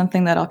this. That's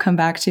something that I'll come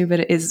back to, but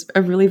it is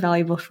a really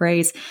valuable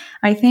phrase.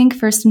 I think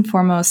first and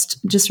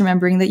foremost, just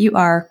remembering that you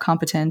are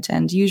competent,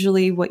 and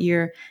usually what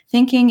you're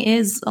thinking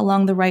is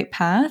along the right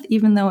path,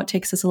 even though it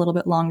takes us a little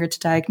bit longer to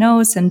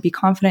diagnose and be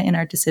confident in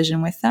our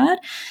decision with that.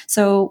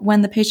 So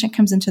when the patient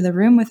comes into the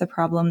room with a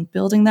problem,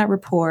 building that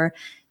rapport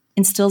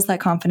instills that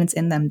confidence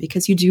in them,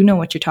 because you do know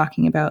what you're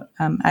talking about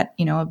at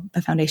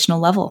a foundational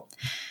level.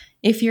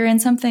 If you're in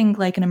something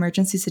like an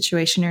emergency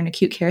situation or an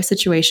acute care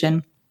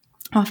situation,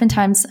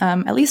 oftentimes,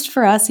 at least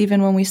for us,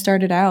 even when we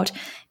started out,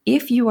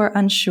 if you are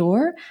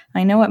unsure,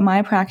 I know at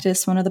my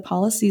practice, one of the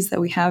policies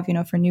that we have,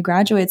 for new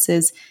graduates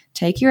is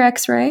take your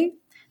x-ray,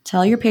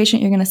 tell your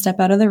patient you're going to step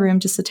out of the room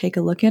just to take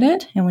a look at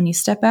it. And when you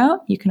step out,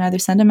 you can either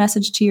send a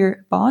message to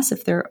your boss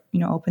if they're,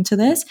 open to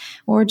this,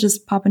 or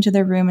just pop into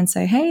their room and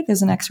say, hey,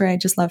 there's an x-ray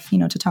I'd just love,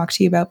 to talk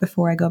to you about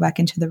before I go back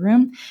into the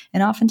room.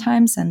 And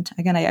oftentimes, and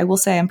again, I will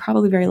say I'm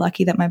probably very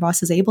lucky that my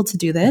boss is able to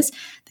do this.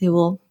 They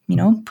will,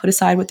 put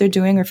aside what they're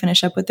doing or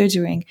finish up what they're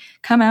doing,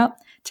 come out,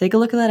 take a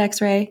look at that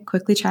x-ray,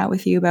 quickly chat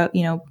with you about,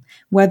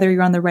 whether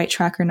you're on the right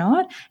track or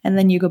not. And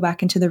then you go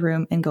back into the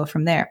room and go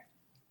from there.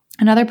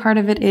 Another part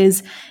of it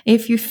is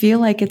if you feel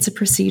like it's a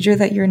procedure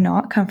that you're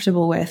not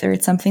comfortable with, or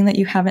it's something that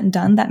you haven't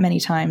done that many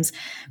times,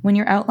 when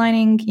you're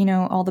outlining,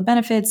 all the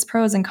benefits,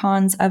 pros and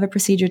cons of a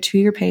procedure to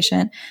your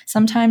patient,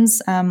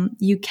 sometimes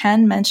you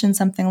can mention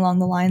something along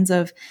the lines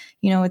of,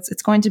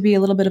 it's going to be a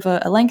little bit of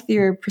a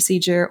lengthier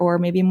procedure or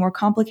maybe a more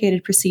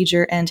complicated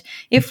procedure. And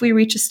if we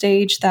reach a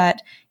stage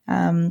that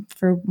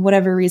for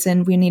whatever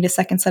reason, we need a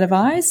second set of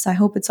eyes, I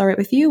hope it's all right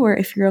with you, or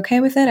if you're okay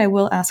with it, I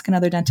will ask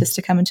another dentist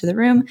to come into the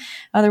room.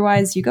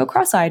 Otherwise, you go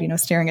cross-eyed,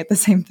 staring at the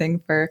same thing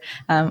for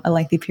a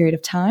lengthy period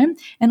of time.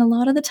 And a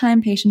lot of the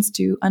time, patients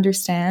do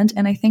understand.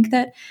 And I think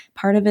that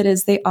part of it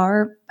is they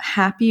are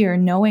happier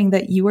knowing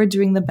that you are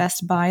doing the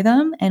best by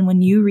them. And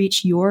when you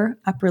reach your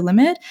upper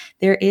limit,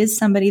 there is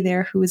somebody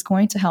there who is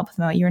going to help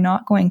them out. You're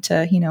not going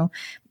to,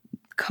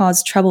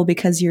 cause trouble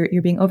because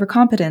you're being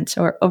overconfident.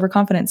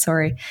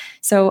 Sorry.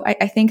 So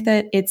I think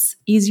that it's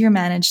easier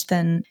managed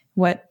than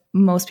what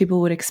most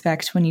people would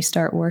expect when you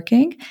start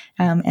working.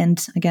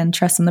 And again,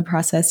 trust in the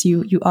process.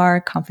 You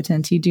are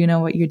confident. You do know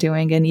what you're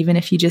doing. And even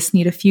if you just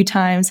need a few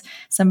times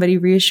somebody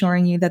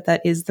reassuring you that that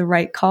is the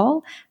right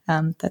call,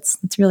 that's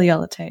really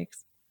all it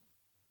takes.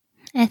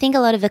 I think a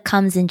lot of it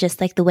comes in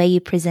just like the way you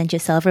present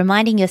yourself,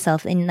 reminding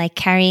yourself and like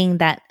carrying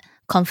that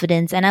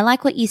confidence. And I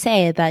like what you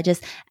say about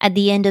just at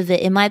the end of it,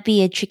 it might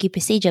be a tricky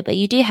procedure, but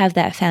you do have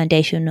that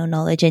foundational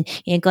knowledge, and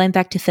going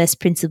back to first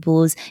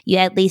principles, you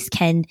at least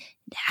can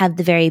have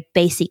the very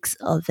basics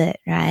of it,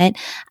 right?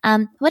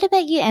 What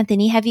about you,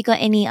 Anthony? Have you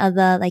got any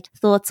other like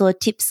thoughts or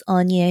tips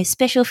on,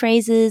 special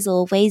phrases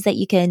or ways that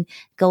you can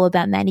go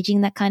about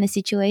managing that kind of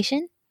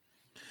situation?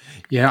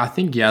 Yeah, I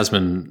think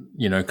Yasmin,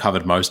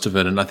 covered most of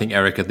it. And I think,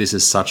 Erica, this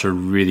is such a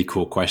really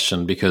cool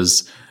question,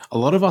 because a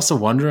lot of us are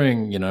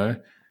wondering,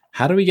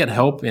 how do we get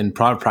help in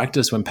private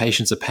practice when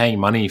patients are paying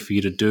money for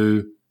you to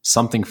do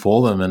something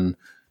for them, and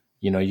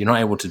you're not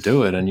able to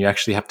do it, and you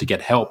actually have to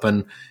get help?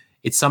 And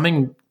it's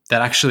something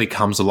that actually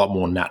comes a lot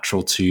more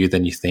natural to you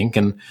than you think.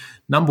 And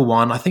number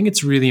one, I think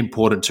it's really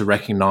important to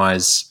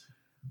recognize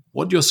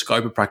what your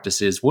scope of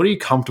practice is. What are you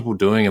comfortable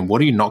doing, and what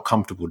are you not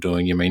comfortable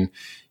doing?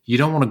 You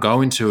don't want to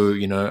go into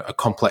a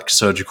complex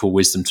surgical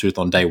wisdom tooth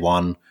on day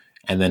one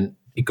and then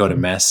it go to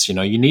mess.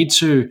 You need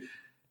to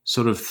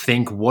sort of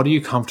think, what are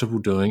you comfortable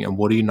doing and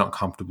what are you not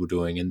comfortable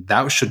doing? And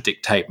that should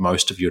dictate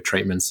most of your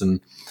treatments.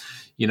 And,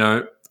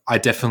 I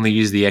definitely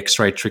use the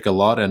x-ray trick a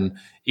lot. And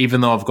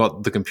even though I've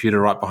got the computer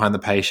right behind the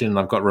patient and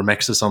I've got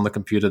Remexis on the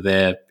computer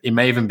there, it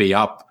may even be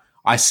up.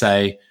 I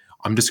say,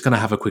 I'm just going to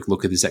have a quick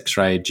look at this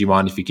x-ray. Do you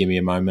mind if you give me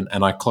a moment?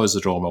 And I close the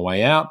door on my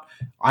way out.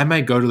 I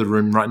may go to the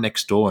room right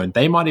next door and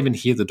they might even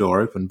hear the door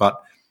open,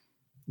 but,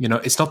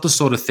 it's not the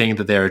sort of thing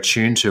that they're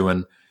attuned to.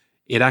 And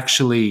it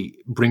actually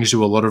brings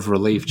you a lot of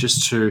relief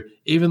just to,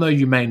 even though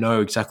you may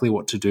know exactly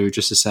what to do,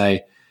 just to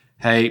say,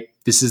 hey,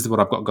 this is what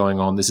I've got going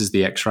on. This is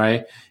the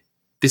x-ray.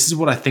 This is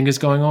what I think is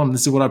going on.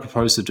 This is what I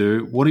propose to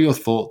do. What are your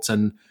thoughts?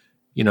 And,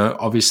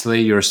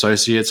 obviously your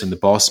associates and the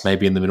boss may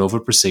be in the middle of a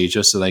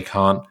procedure, so they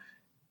can't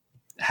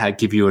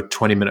give you a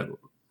 20-minute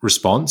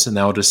response, and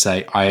they'll just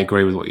say, I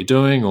agree with what you're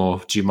doing,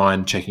 or do you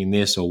mind checking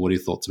this, or what are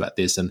your thoughts about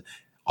this? And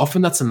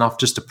often that's enough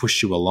just to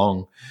push you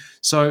along.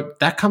 So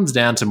that comes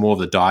down to more of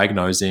the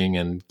diagnosing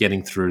and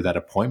getting through that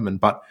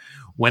appointment. But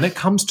when it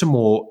comes to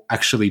more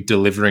actually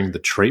delivering the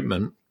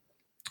treatment,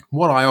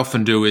 what I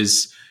often do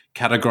is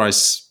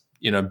categorize,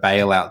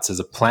 bailouts as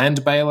a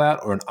planned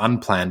bailout or an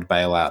unplanned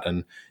bailout.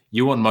 And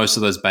you want most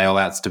of those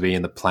bailouts to be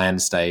in the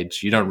planned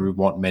stage. You don't really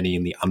want many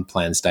in the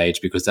unplanned stage,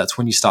 because that's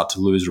when you start to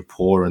lose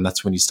rapport and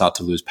that's when you start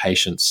to lose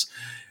patience,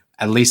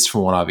 at least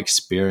from what I've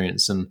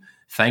experienced. And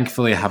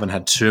thankfully, I haven't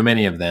had too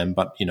many of them,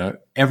 but,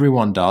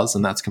 everyone does,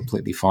 and that's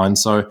completely fine.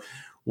 So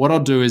what I'll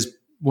do is,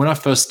 when I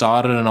first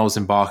started and I was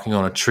embarking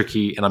on a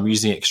tricky, and I'm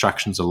using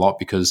extractions a lot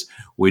because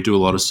we do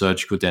a lot of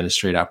surgical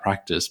dentistry at our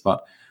practice,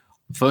 but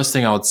first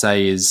thing I would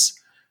say is,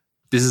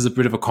 this is a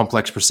bit of a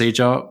complex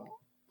procedure.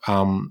 We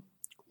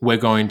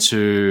might need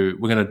to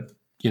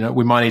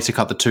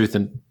cut the tooth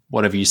and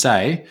whatever you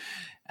say.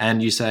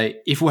 And you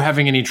say, if we're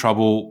having any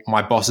trouble,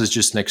 my boss is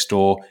just next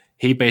door.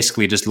 He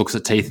basically just looks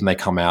at teeth and they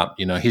come out.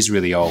 He's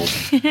really old.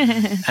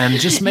 And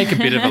just make a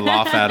bit of a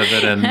laugh out of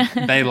it.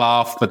 And they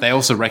laugh, but they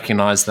also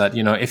recognize that,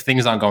 if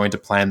things aren't going to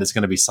plan, there's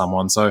going to be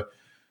someone. So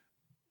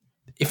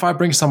if I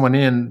bring someone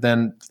in,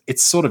 then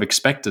it's sort of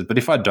expected. But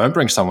if I don't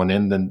bring someone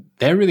in, then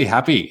they're really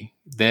happy.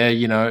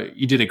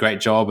 You did a great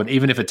job. And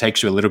even if it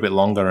takes you a little bit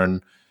longer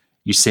and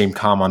you seem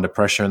calm under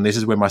pressure, and this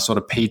is where my sort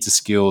of pizza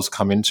skills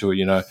come into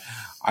it,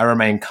 I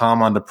remain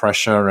calm under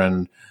pressure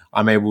and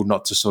I'm able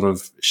not to sort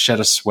of shed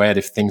a sweat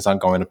if things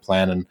aren't going to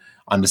plan, and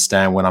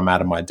understand when I'm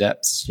out of my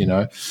depths,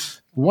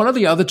 One of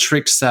the other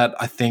tricks that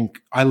I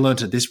think I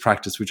learned at this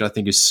practice, which I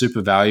think is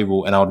super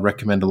valuable and I would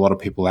recommend a lot of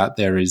people out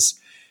there, is,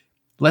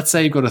 let's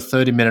say you've got a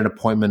 30-minute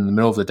appointment in the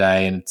middle of the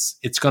day and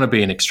it's going to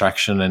be an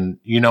extraction, and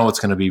it's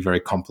going to be very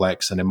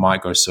complex and it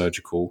might go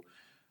surgical.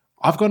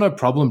 I've got no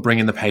problem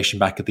bringing the patient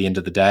back at the end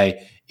of the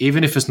day,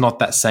 even if it's not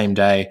that same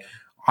day.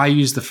 I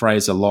use the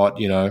phrase a lot,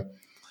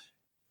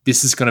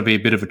 this is going to be a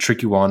bit of a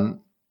tricky one.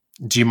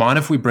 Do you mind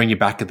if we bring you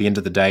back at the end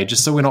of the day,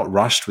 just so we're not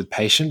rushed with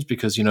patients?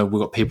 Because, we've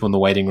got people in the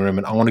waiting room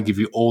and I want to give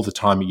you all the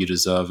time that you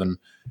deserve. And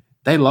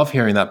they love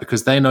hearing that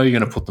because they know you're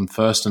going to put them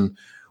first. And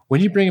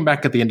when you bring them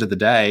back at the end of the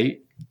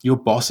day, your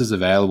boss is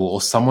available or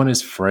someone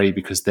is free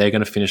because they're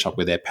going to finish up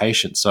with their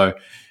patient. So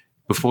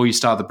before you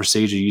start the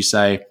procedure, you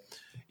say,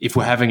 if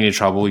we're having any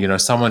trouble,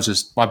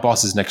 my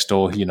boss is next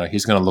door,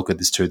 he's going to look at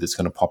this tooth that's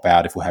going to pop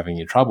out if we're having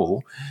any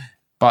trouble.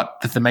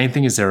 But the main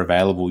thing is they're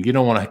available. You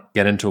don't want to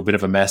get into a bit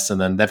of a mess and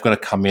then they've got to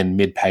come in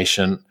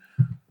mid-patient,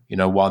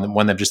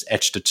 when they've just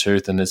etched a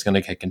tooth and it's going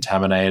to get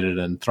contaminated,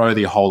 and throw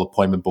the whole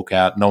appointment book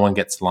out. No one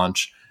gets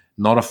lunch.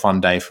 Not a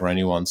fun day for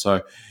anyone.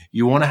 So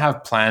you want to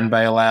have planned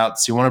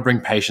bailouts. You want to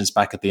bring patients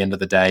back at the end of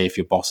the day if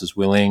your boss is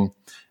willing.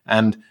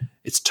 And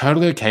it's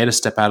totally okay to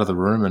step out of the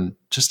room and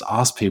just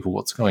ask people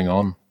what's going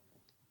on.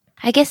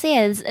 I guess,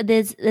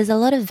 there's a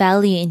lot of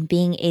value in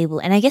being able,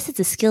 and I guess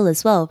it's a skill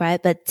as well,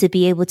 right? But to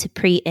be able to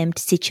preempt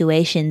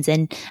situations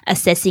and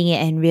assessing it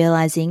and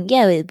realizing,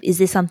 is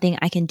this something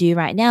I can do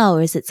right now,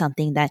 or is it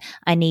something that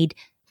I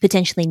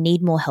potentially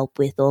need more help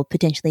with, or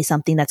potentially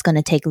something that's going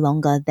to take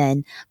longer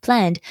than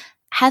planned?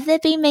 Have there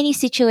been many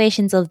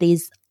situations of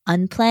these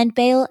unplanned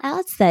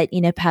bailouts that,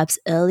 perhaps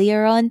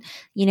earlier on,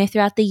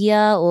 throughout the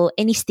year, or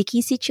any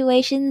sticky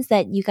situations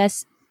that you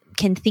guys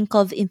can think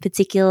of in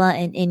particular,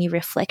 and any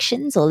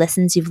reflections or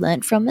lessons you've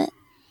learned from it?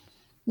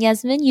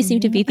 Yasmin, you seem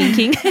to be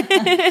thinking.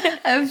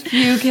 A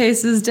few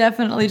cases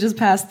definitely just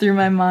passed through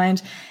my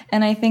mind.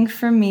 And I think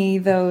for me,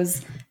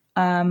 those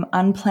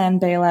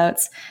unplanned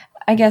bailouts,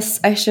 I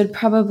guess I should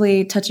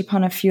probably touch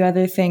upon a few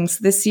other things.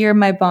 This year,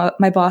 my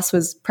boss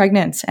was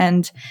pregnant,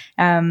 and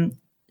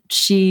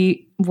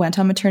she went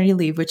on maternity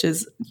leave, which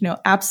is,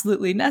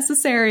 absolutely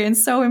necessary and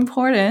so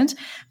important.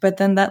 But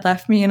then that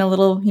left me in a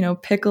little,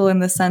 pickle, in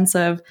the sense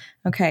of,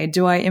 okay,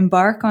 do I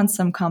embark on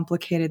some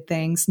complicated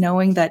things,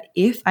 knowing that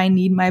if I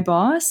need my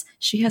boss,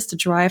 she has to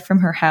drive from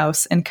her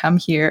house and come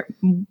here,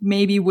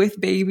 maybe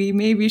with baby,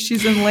 maybe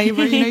she's in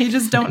labor, you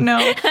just don't know.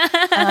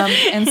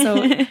 And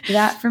so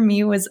that for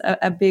me was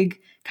a big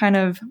kind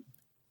of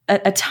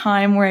a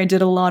time where I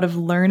did a lot of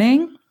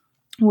learning,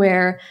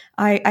 where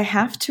I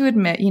have to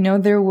admit,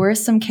 there were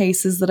some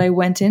cases that I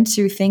went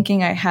into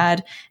thinking I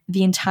had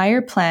the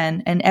entire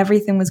plan and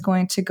everything was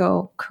going to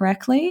go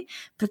correctly,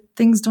 but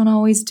things don't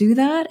always do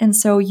that. And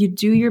so you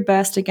do your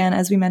best, again,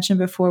 as we mentioned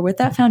before, with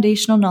that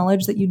foundational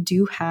knowledge that you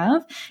do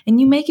have, and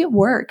you make it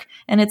work.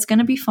 And it's going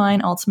to be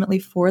fine ultimately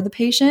for the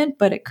patient,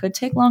 but it could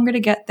take longer to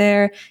get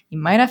there. You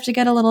might have to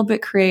get a little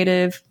bit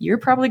creative. You're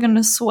probably going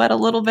to sweat a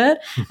little bit,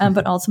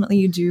 but ultimately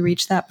you do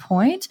reach that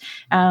point.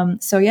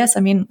 So yes,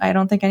 I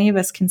don't think any of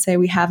us can say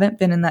we haven't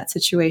been in that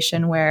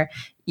situation where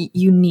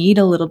you need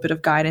a little bit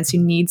of guidance,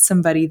 you need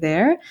somebody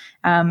there,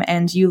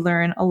 and you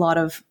learn a lot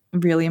of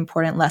really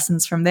important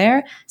lessons from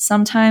there.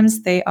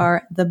 Sometimes they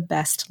are the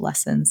best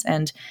lessons,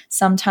 and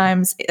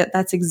sometimes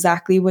that's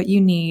exactly what you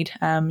need.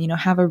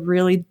 Have a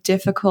really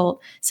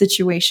difficult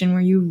situation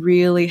where you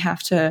really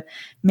have to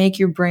make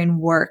your brain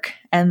work,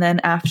 and then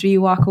after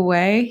you walk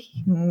away,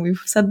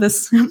 we've said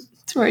this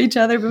for each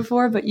other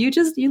before, but you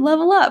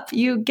level up,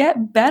 you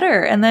get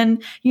better, and then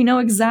you know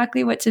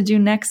exactly what to do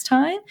next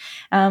time.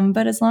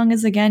 But as long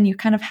as, again, you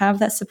kind of have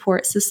that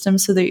support system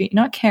so that you're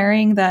not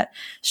carrying that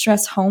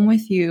stress home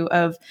with you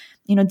of,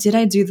 did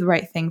I do the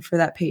right thing for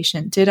that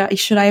patient?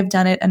 Should I have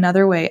done it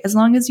another way? As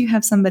long as you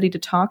have somebody to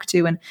talk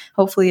to, and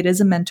hopefully it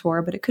is a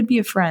mentor, but it could be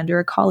a friend or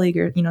a colleague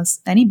or,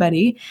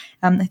 anybody.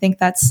 I think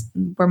that's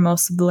where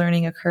most of the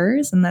learning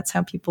occurs, and that's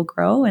how people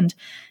grow. And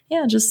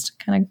yeah, just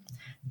kind of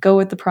go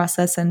with the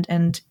process,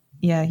 and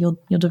yeah, you'll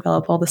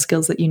develop all the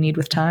skills that you need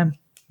with time.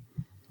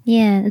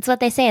 Yeah, it's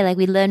what they say. Like,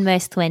 we learn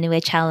most when we're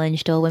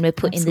challenged or when we're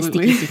put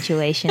Absolutely. in the sticky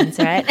situations,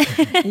 right?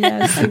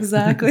 Yes,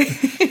 exactly.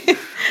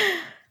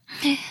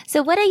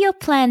 So what are your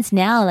plans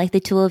now, like the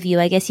two of you?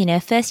 I guess,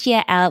 first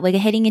year out, we're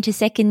heading into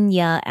second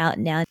year out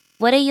now.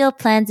 What are your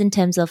plans in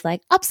terms of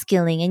like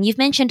upskilling? And you've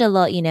mentioned a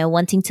lot,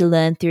 wanting to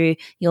learn through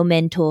your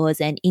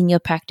mentors and in your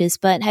practice,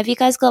 but have you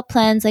guys got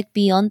plans like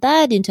beyond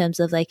that in terms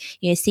of like,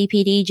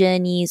 CPD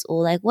journeys,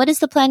 or like what is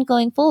the plan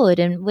going forward,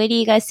 and where do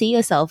you guys see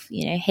yourself,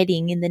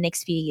 heading in the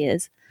next few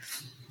years?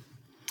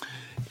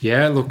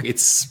 Yeah, look,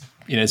 it's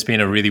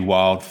been a really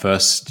wild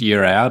first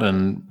year out,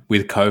 and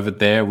with COVID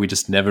there, we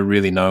just never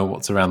really know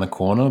what's around the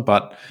corner,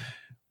 but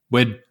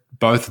we're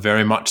both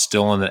very much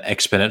still on an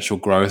exponential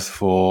growth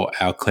for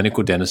our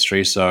clinical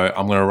dentistry. So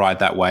I'm going to ride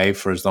that wave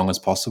for as long as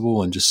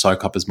possible and just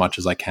soak up as much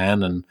as I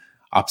can and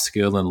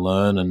upskill and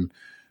learn, and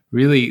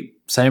really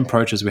same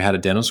approach as we had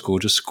at dental school,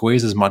 just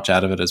squeeze as much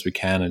out of it as we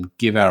can and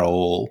give our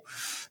all.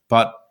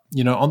 But,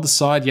 on the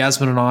side,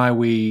 Yasmin and I,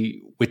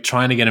 we're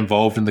trying to get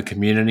involved in the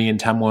community in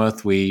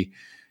Tamworth.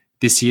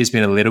 This year's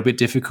been a little bit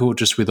difficult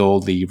just with all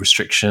the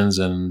restrictions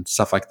and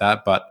stuff like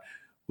that, but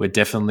we're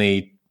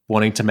definitely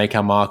wanting to make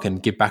our mark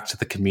and give back to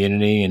the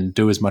community and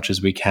do as much as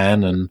we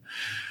can. And,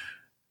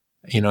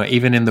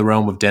 even in the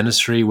realm of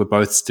dentistry, we're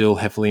both still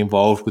heavily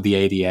involved with the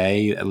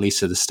ADA, at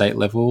least at the state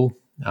level,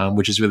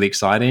 which is really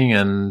exciting.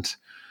 And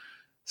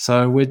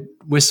so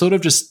we're sort of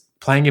just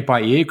playing it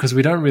by ear because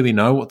we don't really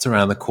know what's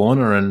around the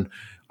corner. And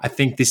I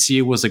think this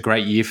year was a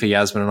great year for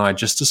Yasmin and I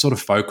just to sort of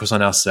focus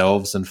on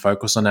ourselves and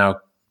focus on our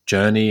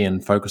journey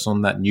and focus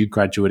on that new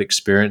graduate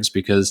experience,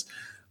 because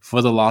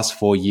for the last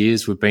 4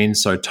 years, we've been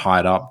so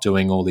tied up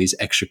doing all these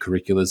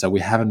extracurriculars that we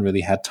haven't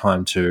really had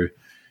time to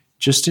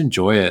just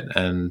enjoy it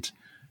and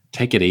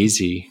take it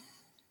easy.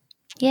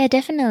 Yeah,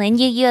 definitely. And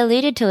you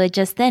alluded to it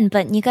just then,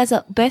 but you guys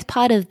are both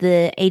part of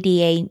the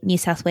ADA New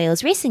South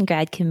Wales Recent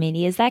Grad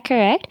Committee. Is that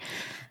correct?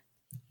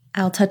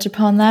 I'll touch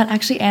upon that.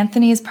 Actually,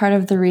 Anthony is part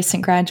of the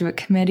Recent Graduate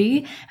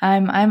Committee.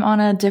 I'm on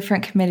a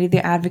different committee,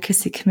 the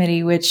Advocacy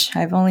Committee, which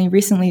I've only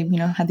recently,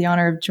 had the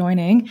honor of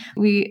joining.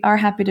 We are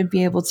happy to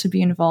be able to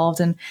be involved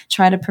and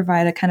try to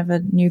provide a kind of a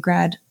new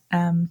grad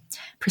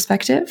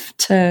perspective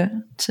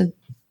to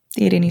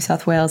the ADA New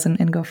South Wales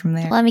and go from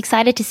there. Well, I'm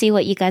excited to see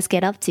what you guys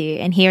get up to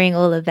and hearing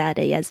all about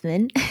it,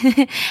 Yasmin.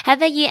 How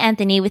about you,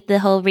 Anthony, with the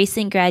whole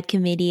Recent Grad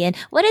Committee, and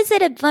what is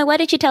it? Why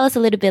don't you tell us a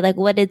little bit like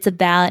what it's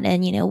about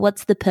and,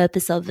 what's the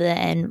purpose of it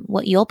and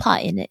what your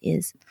part in it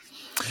is?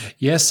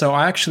 Yeah, so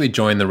I actually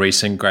joined the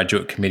Recent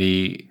Graduate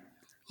Committee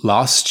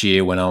last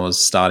year when I was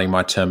starting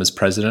my term as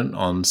president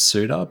on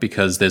SUTA,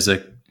 because there's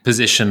a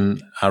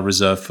position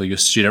reserved for your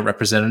student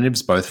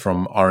representatives, both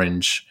from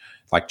Orange,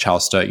 like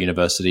Charles Sturt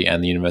University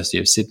and the University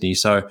of Sydney.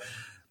 So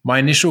my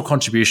initial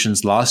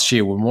contributions last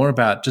year were more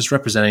about just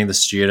representing the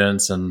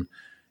students and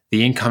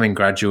the incoming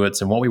graduates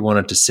and what we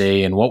wanted to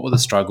see and what were the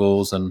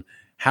struggles and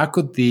how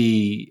could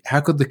the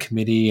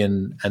committee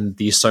and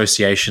the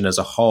association as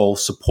a whole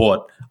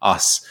support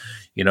us.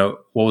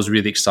 What was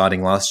really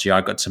exciting last year,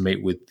 I got to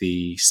meet with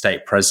the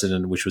state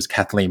president, which was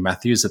Kathleen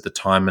Matthews at the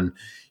time, and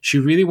she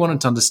really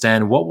wanted to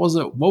understand what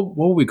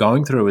were we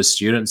going through as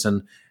students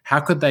and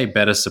how could they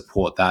better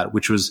support that,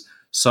 which was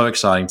so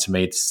exciting to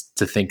me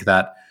to think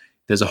that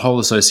there's a whole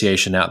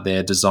association out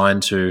there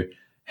designed to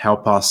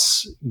help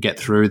us get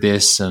through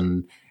this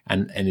and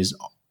is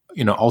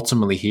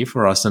ultimately here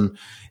for us. And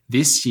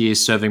this year,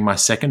 serving my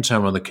second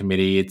term on the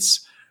committee,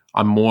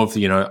 I'm more of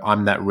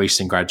I'm that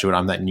recent graduate,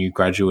 I'm that new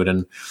graduate,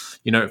 and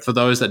for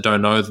those that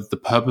don't know, the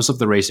purpose of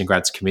the Recent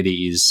Grads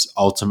Committee is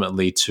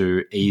ultimately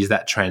to ease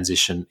that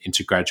transition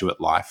into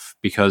graduate life,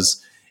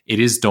 because it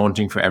is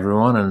daunting for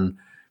everyone, and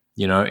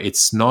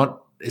it's not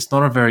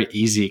a very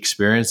easy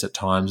experience at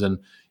times, and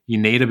you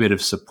need a bit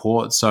of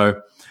support.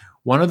 So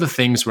one of the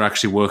things we're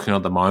actually working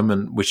on at the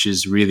moment, which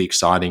is really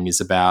exciting,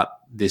 is about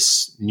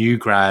this new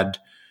grad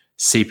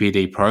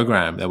CPD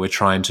program that we're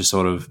trying to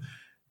sort of,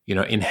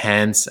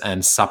 enhance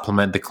and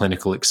supplement the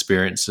clinical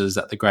experiences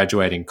that the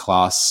graduating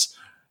class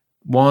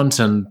want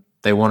and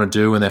they want to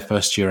do in their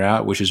first year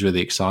out, which is really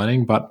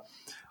exciting. But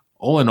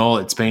all in all,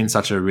 it's been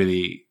such a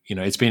really,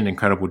 it's been an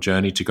incredible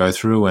journey to go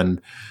through.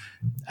 And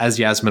as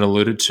Yasmin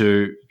alluded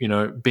to,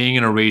 being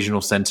in a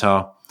regional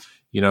centre,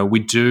 we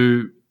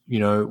do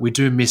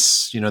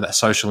miss, that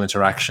social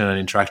interaction and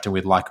interacting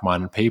with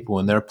like-minded people.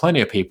 And there are plenty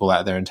of people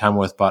out there in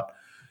Tamworth, but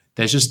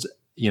there's just,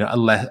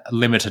 a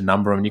limited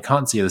number, and you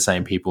can't see the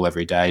same people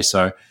every day.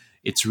 So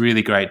it's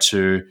really great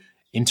to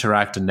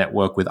interact and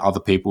network with other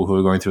people who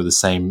are going through the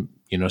same,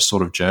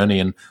 sort of journey.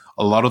 And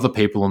a lot of the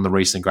people on the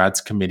recent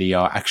grads committee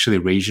are actually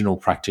regional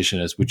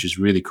practitioners, which is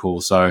really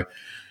cool. So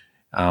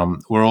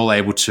we're all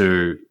able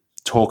to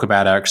talk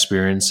about our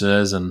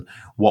experiences and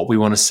what we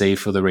want to see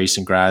for the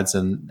recent grads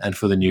and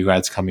for the new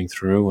grads coming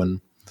through.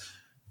 And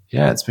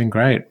yeah, it's been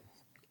great.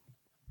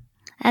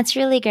 That's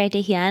really great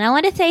to hear. And I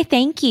want to say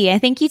thank you.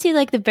 And thank you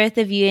to the both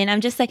of you. And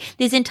I'm just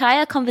this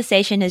entire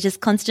conversation has just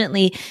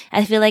constantly,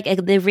 I feel like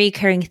the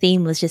recurring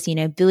theme was just,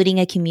 building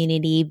a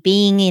community,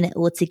 being in it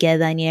all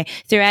together. And,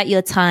 throughout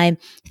your time,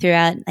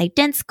 throughout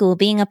dent school,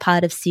 being a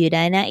part of SUDA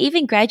and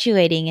even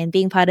graduating and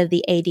being part of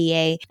the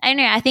ADA. I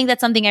know, I think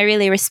that's something I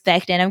really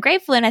respect and I'm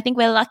grateful. And I think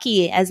we're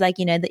lucky as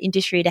the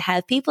industry to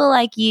have people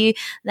like you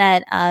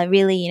that are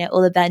really,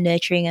 all about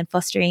nurturing and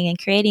fostering and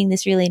creating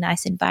this really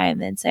nice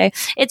environment. So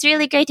it's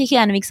really great to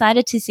hear. I'm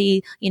excited to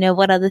see,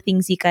 what other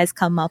things you guys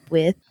come up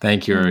with.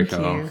 Thank you,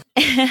 Erica.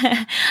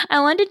 I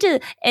wanted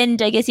to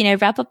end, I guess,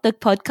 wrap up the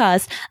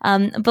podcast,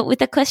 but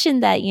with a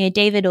question that,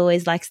 David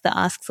always likes to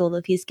ask all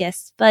of his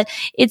guests. But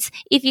it's,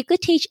 if you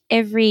could teach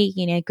every,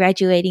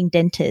 graduating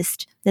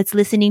dentist that's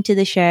listening to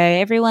the show,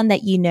 everyone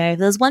that if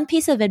there's one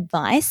piece of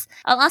advice,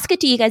 I'll ask it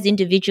to you guys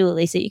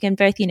individually so you can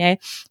both,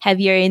 have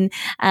your own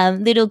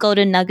little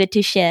golden nugget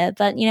to share.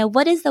 But,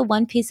 what is the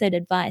one piece of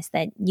advice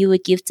that you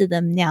would give to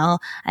them now,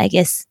 I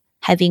guess,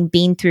 having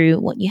been through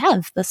what you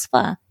have thus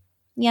far?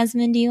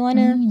 Yasmin, do you want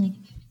to?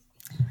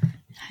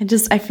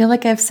 I feel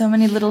like I have so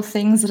many little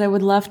things that I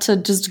would love to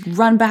just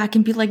run back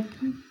and be like,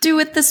 do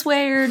it this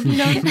way or, do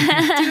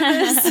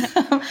this.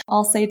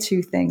 I'll say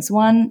two things.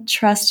 One,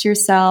 trust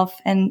yourself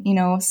and,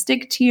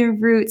 stick to your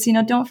roots.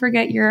 Don't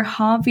forget your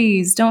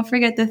hobbies. Don't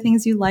forget the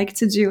things you like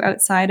to do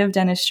outside of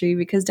dentistry,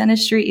 because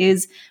dentistry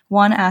is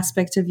one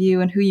aspect of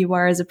you and who you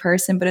are as a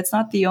person, but it's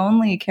not the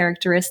only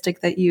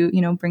characteristic that you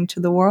bring to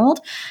the world.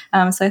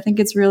 So I think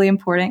it's really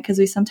important because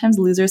we sometimes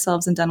lose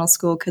ourselves in dental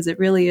school because it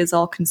really is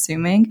all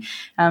consuming.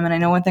 And I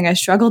know one thing I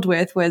struggled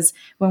with was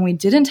when we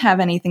didn't have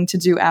anything to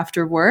do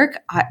after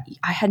work, I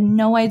had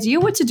no idea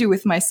what to do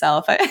with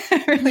myself. I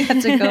really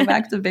had to go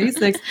back to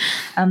basics.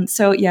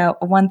 So yeah,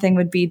 one thing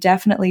would be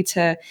definitely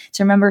to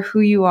remember who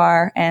you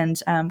are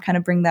and kind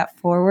of bring that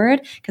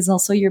forward, because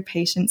also your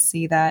patients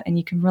see that and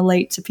you can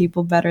relate to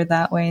people better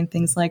that way and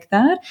things like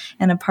that.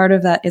 And a part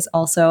of that is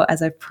also,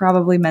 as I've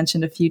probably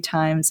mentioned a few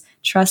times,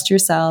 trust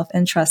yourself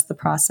and trust the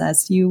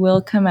process. You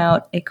will come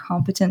out a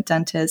competent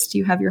dentist.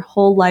 You have your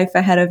whole life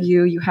ahead of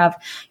you. You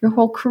have your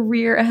whole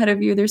career ahead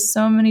of you. There's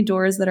so many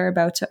doors that are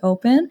about to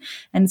open,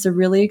 and it's a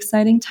really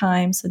exciting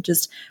time. So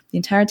just the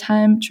entire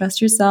time,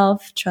 trust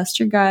yourself, trust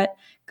your gut,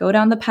 go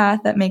down the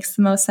path that makes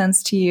the most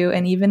sense to you.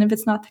 And even if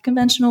it's not the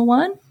conventional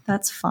one,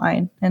 that's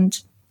fine. And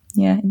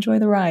yeah, enjoy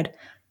the ride.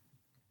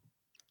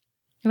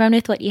 Run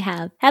with what you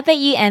have. How about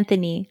you,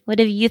 Anthony? What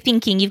are you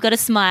thinking? You've got a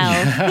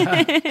smile.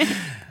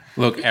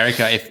 Look,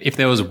 Erica, if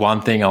there was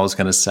one thing I was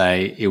going to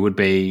say, it would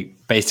be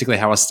basically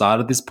how I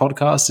started this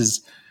podcast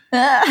is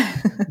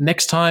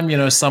next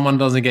time, someone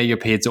doesn't get your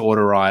pizza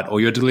order right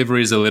or your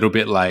delivery is a little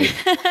bit late,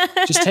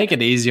 just take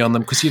it easy on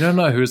them because you don't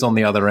know who's on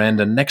the other end.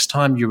 And next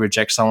time you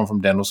reject someone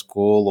from dental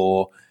school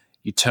or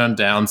you turn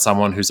down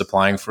someone who's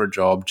applying for a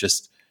job,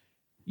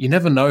 you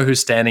never know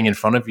who's standing in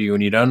front of you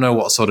and you don't know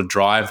what sort of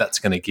drive that's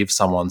going to give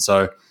someone.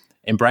 So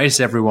embrace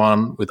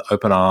everyone with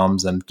open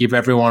arms and give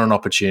everyone an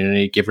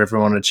opportunity, give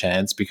everyone a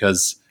chance,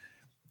 because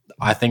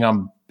I think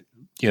I'm,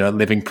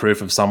 living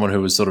proof of someone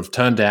who was sort of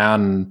turned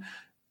down and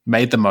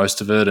made the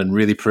most of it and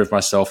really proved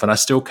myself. And I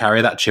still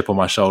carry that chip on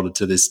my shoulder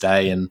to this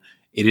day. And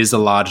it is a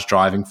large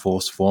driving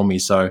force for me.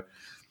 So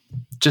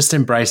just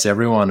embrace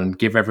everyone and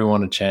give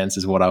everyone a chance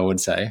is what I would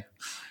say.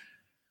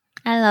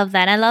 I love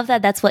that. I love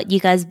that that's what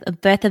you guys are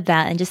both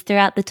about. And just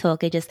throughout the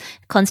talk are just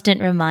constant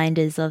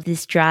reminders of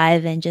this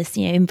drive and just,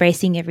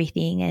 embracing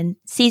everything and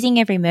seizing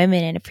every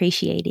moment and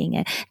appreciating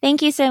it.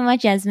 Thank you so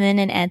much, Yasmin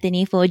and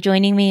Anthony, for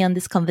joining me on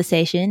this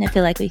conversation. I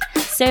feel like we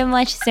so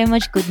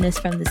much goodness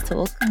from this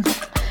talk.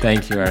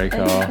 Thank you,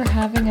 Erica. Thank you for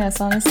having us.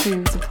 Honestly,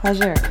 it was a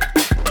pleasure.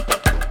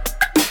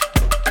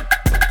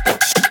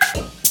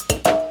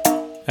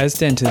 As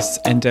dentists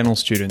and dental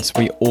students,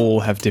 we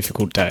all have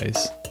difficult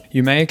days.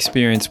 You may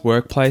experience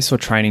workplace or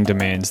training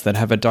demands that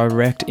have a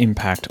direct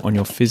impact on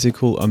your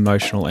physical,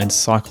 emotional, and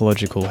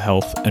psychological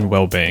health and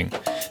well-being.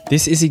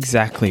 This is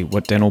exactly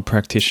what dental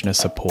practitioner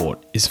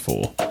support is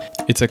for.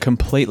 It's a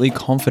completely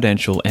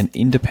confidential and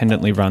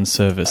independently run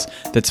service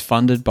that's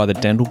funded by the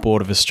Dental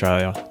Board of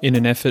Australia in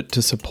an effort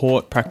to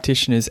support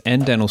practitioners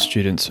and dental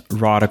students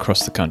right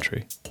across the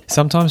country.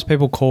 Sometimes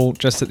people call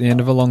just at the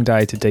end of a long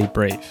day to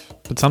debrief,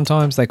 but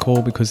sometimes they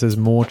call because there's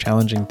more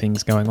challenging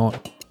things going on.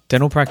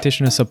 Dental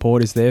practitioner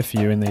support is there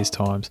for you in these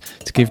times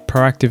to give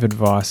proactive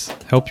advice,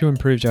 help you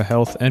improve your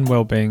health and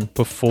well-being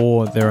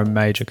before there are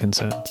major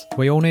concerns.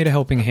 We all need a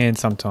helping hand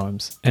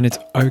sometimes, and it's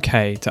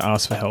okay to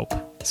ask for help.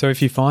 So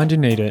if you find you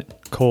need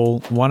it, call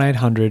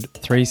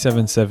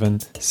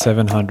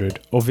 1-800-377-700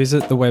 or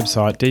visit the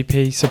website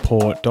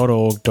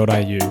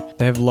dpsupport.org.au.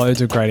 They have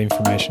loads of great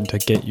information to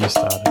get you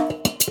started.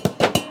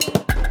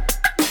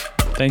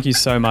 Thank you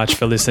so much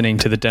for listening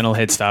to the Dental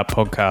Head Start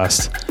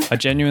podcast. I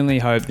genuinely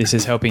hope this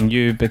is helping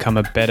you become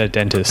a better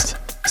dentist.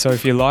 So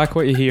if you like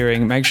what you're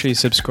hearing, make sure you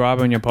subscribe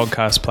on your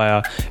podcast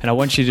player, and I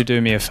want you to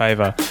do me a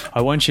favor.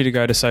 I want you to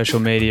go to social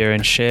media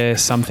and share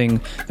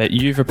something that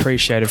you've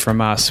appreciated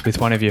from us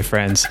with one of your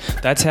friends.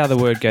 That's how the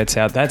word gets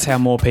out. That's how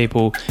more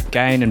people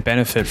gain and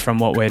benefit from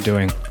what we're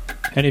doing.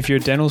 And if you're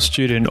a dental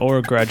student or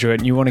a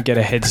graduate and you want to get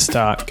a head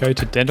start, go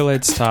to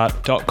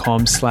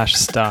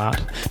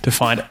dentalheadstart.com/start to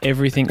find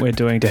everything we're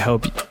doing to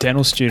help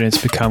dental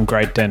students become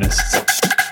great dentists.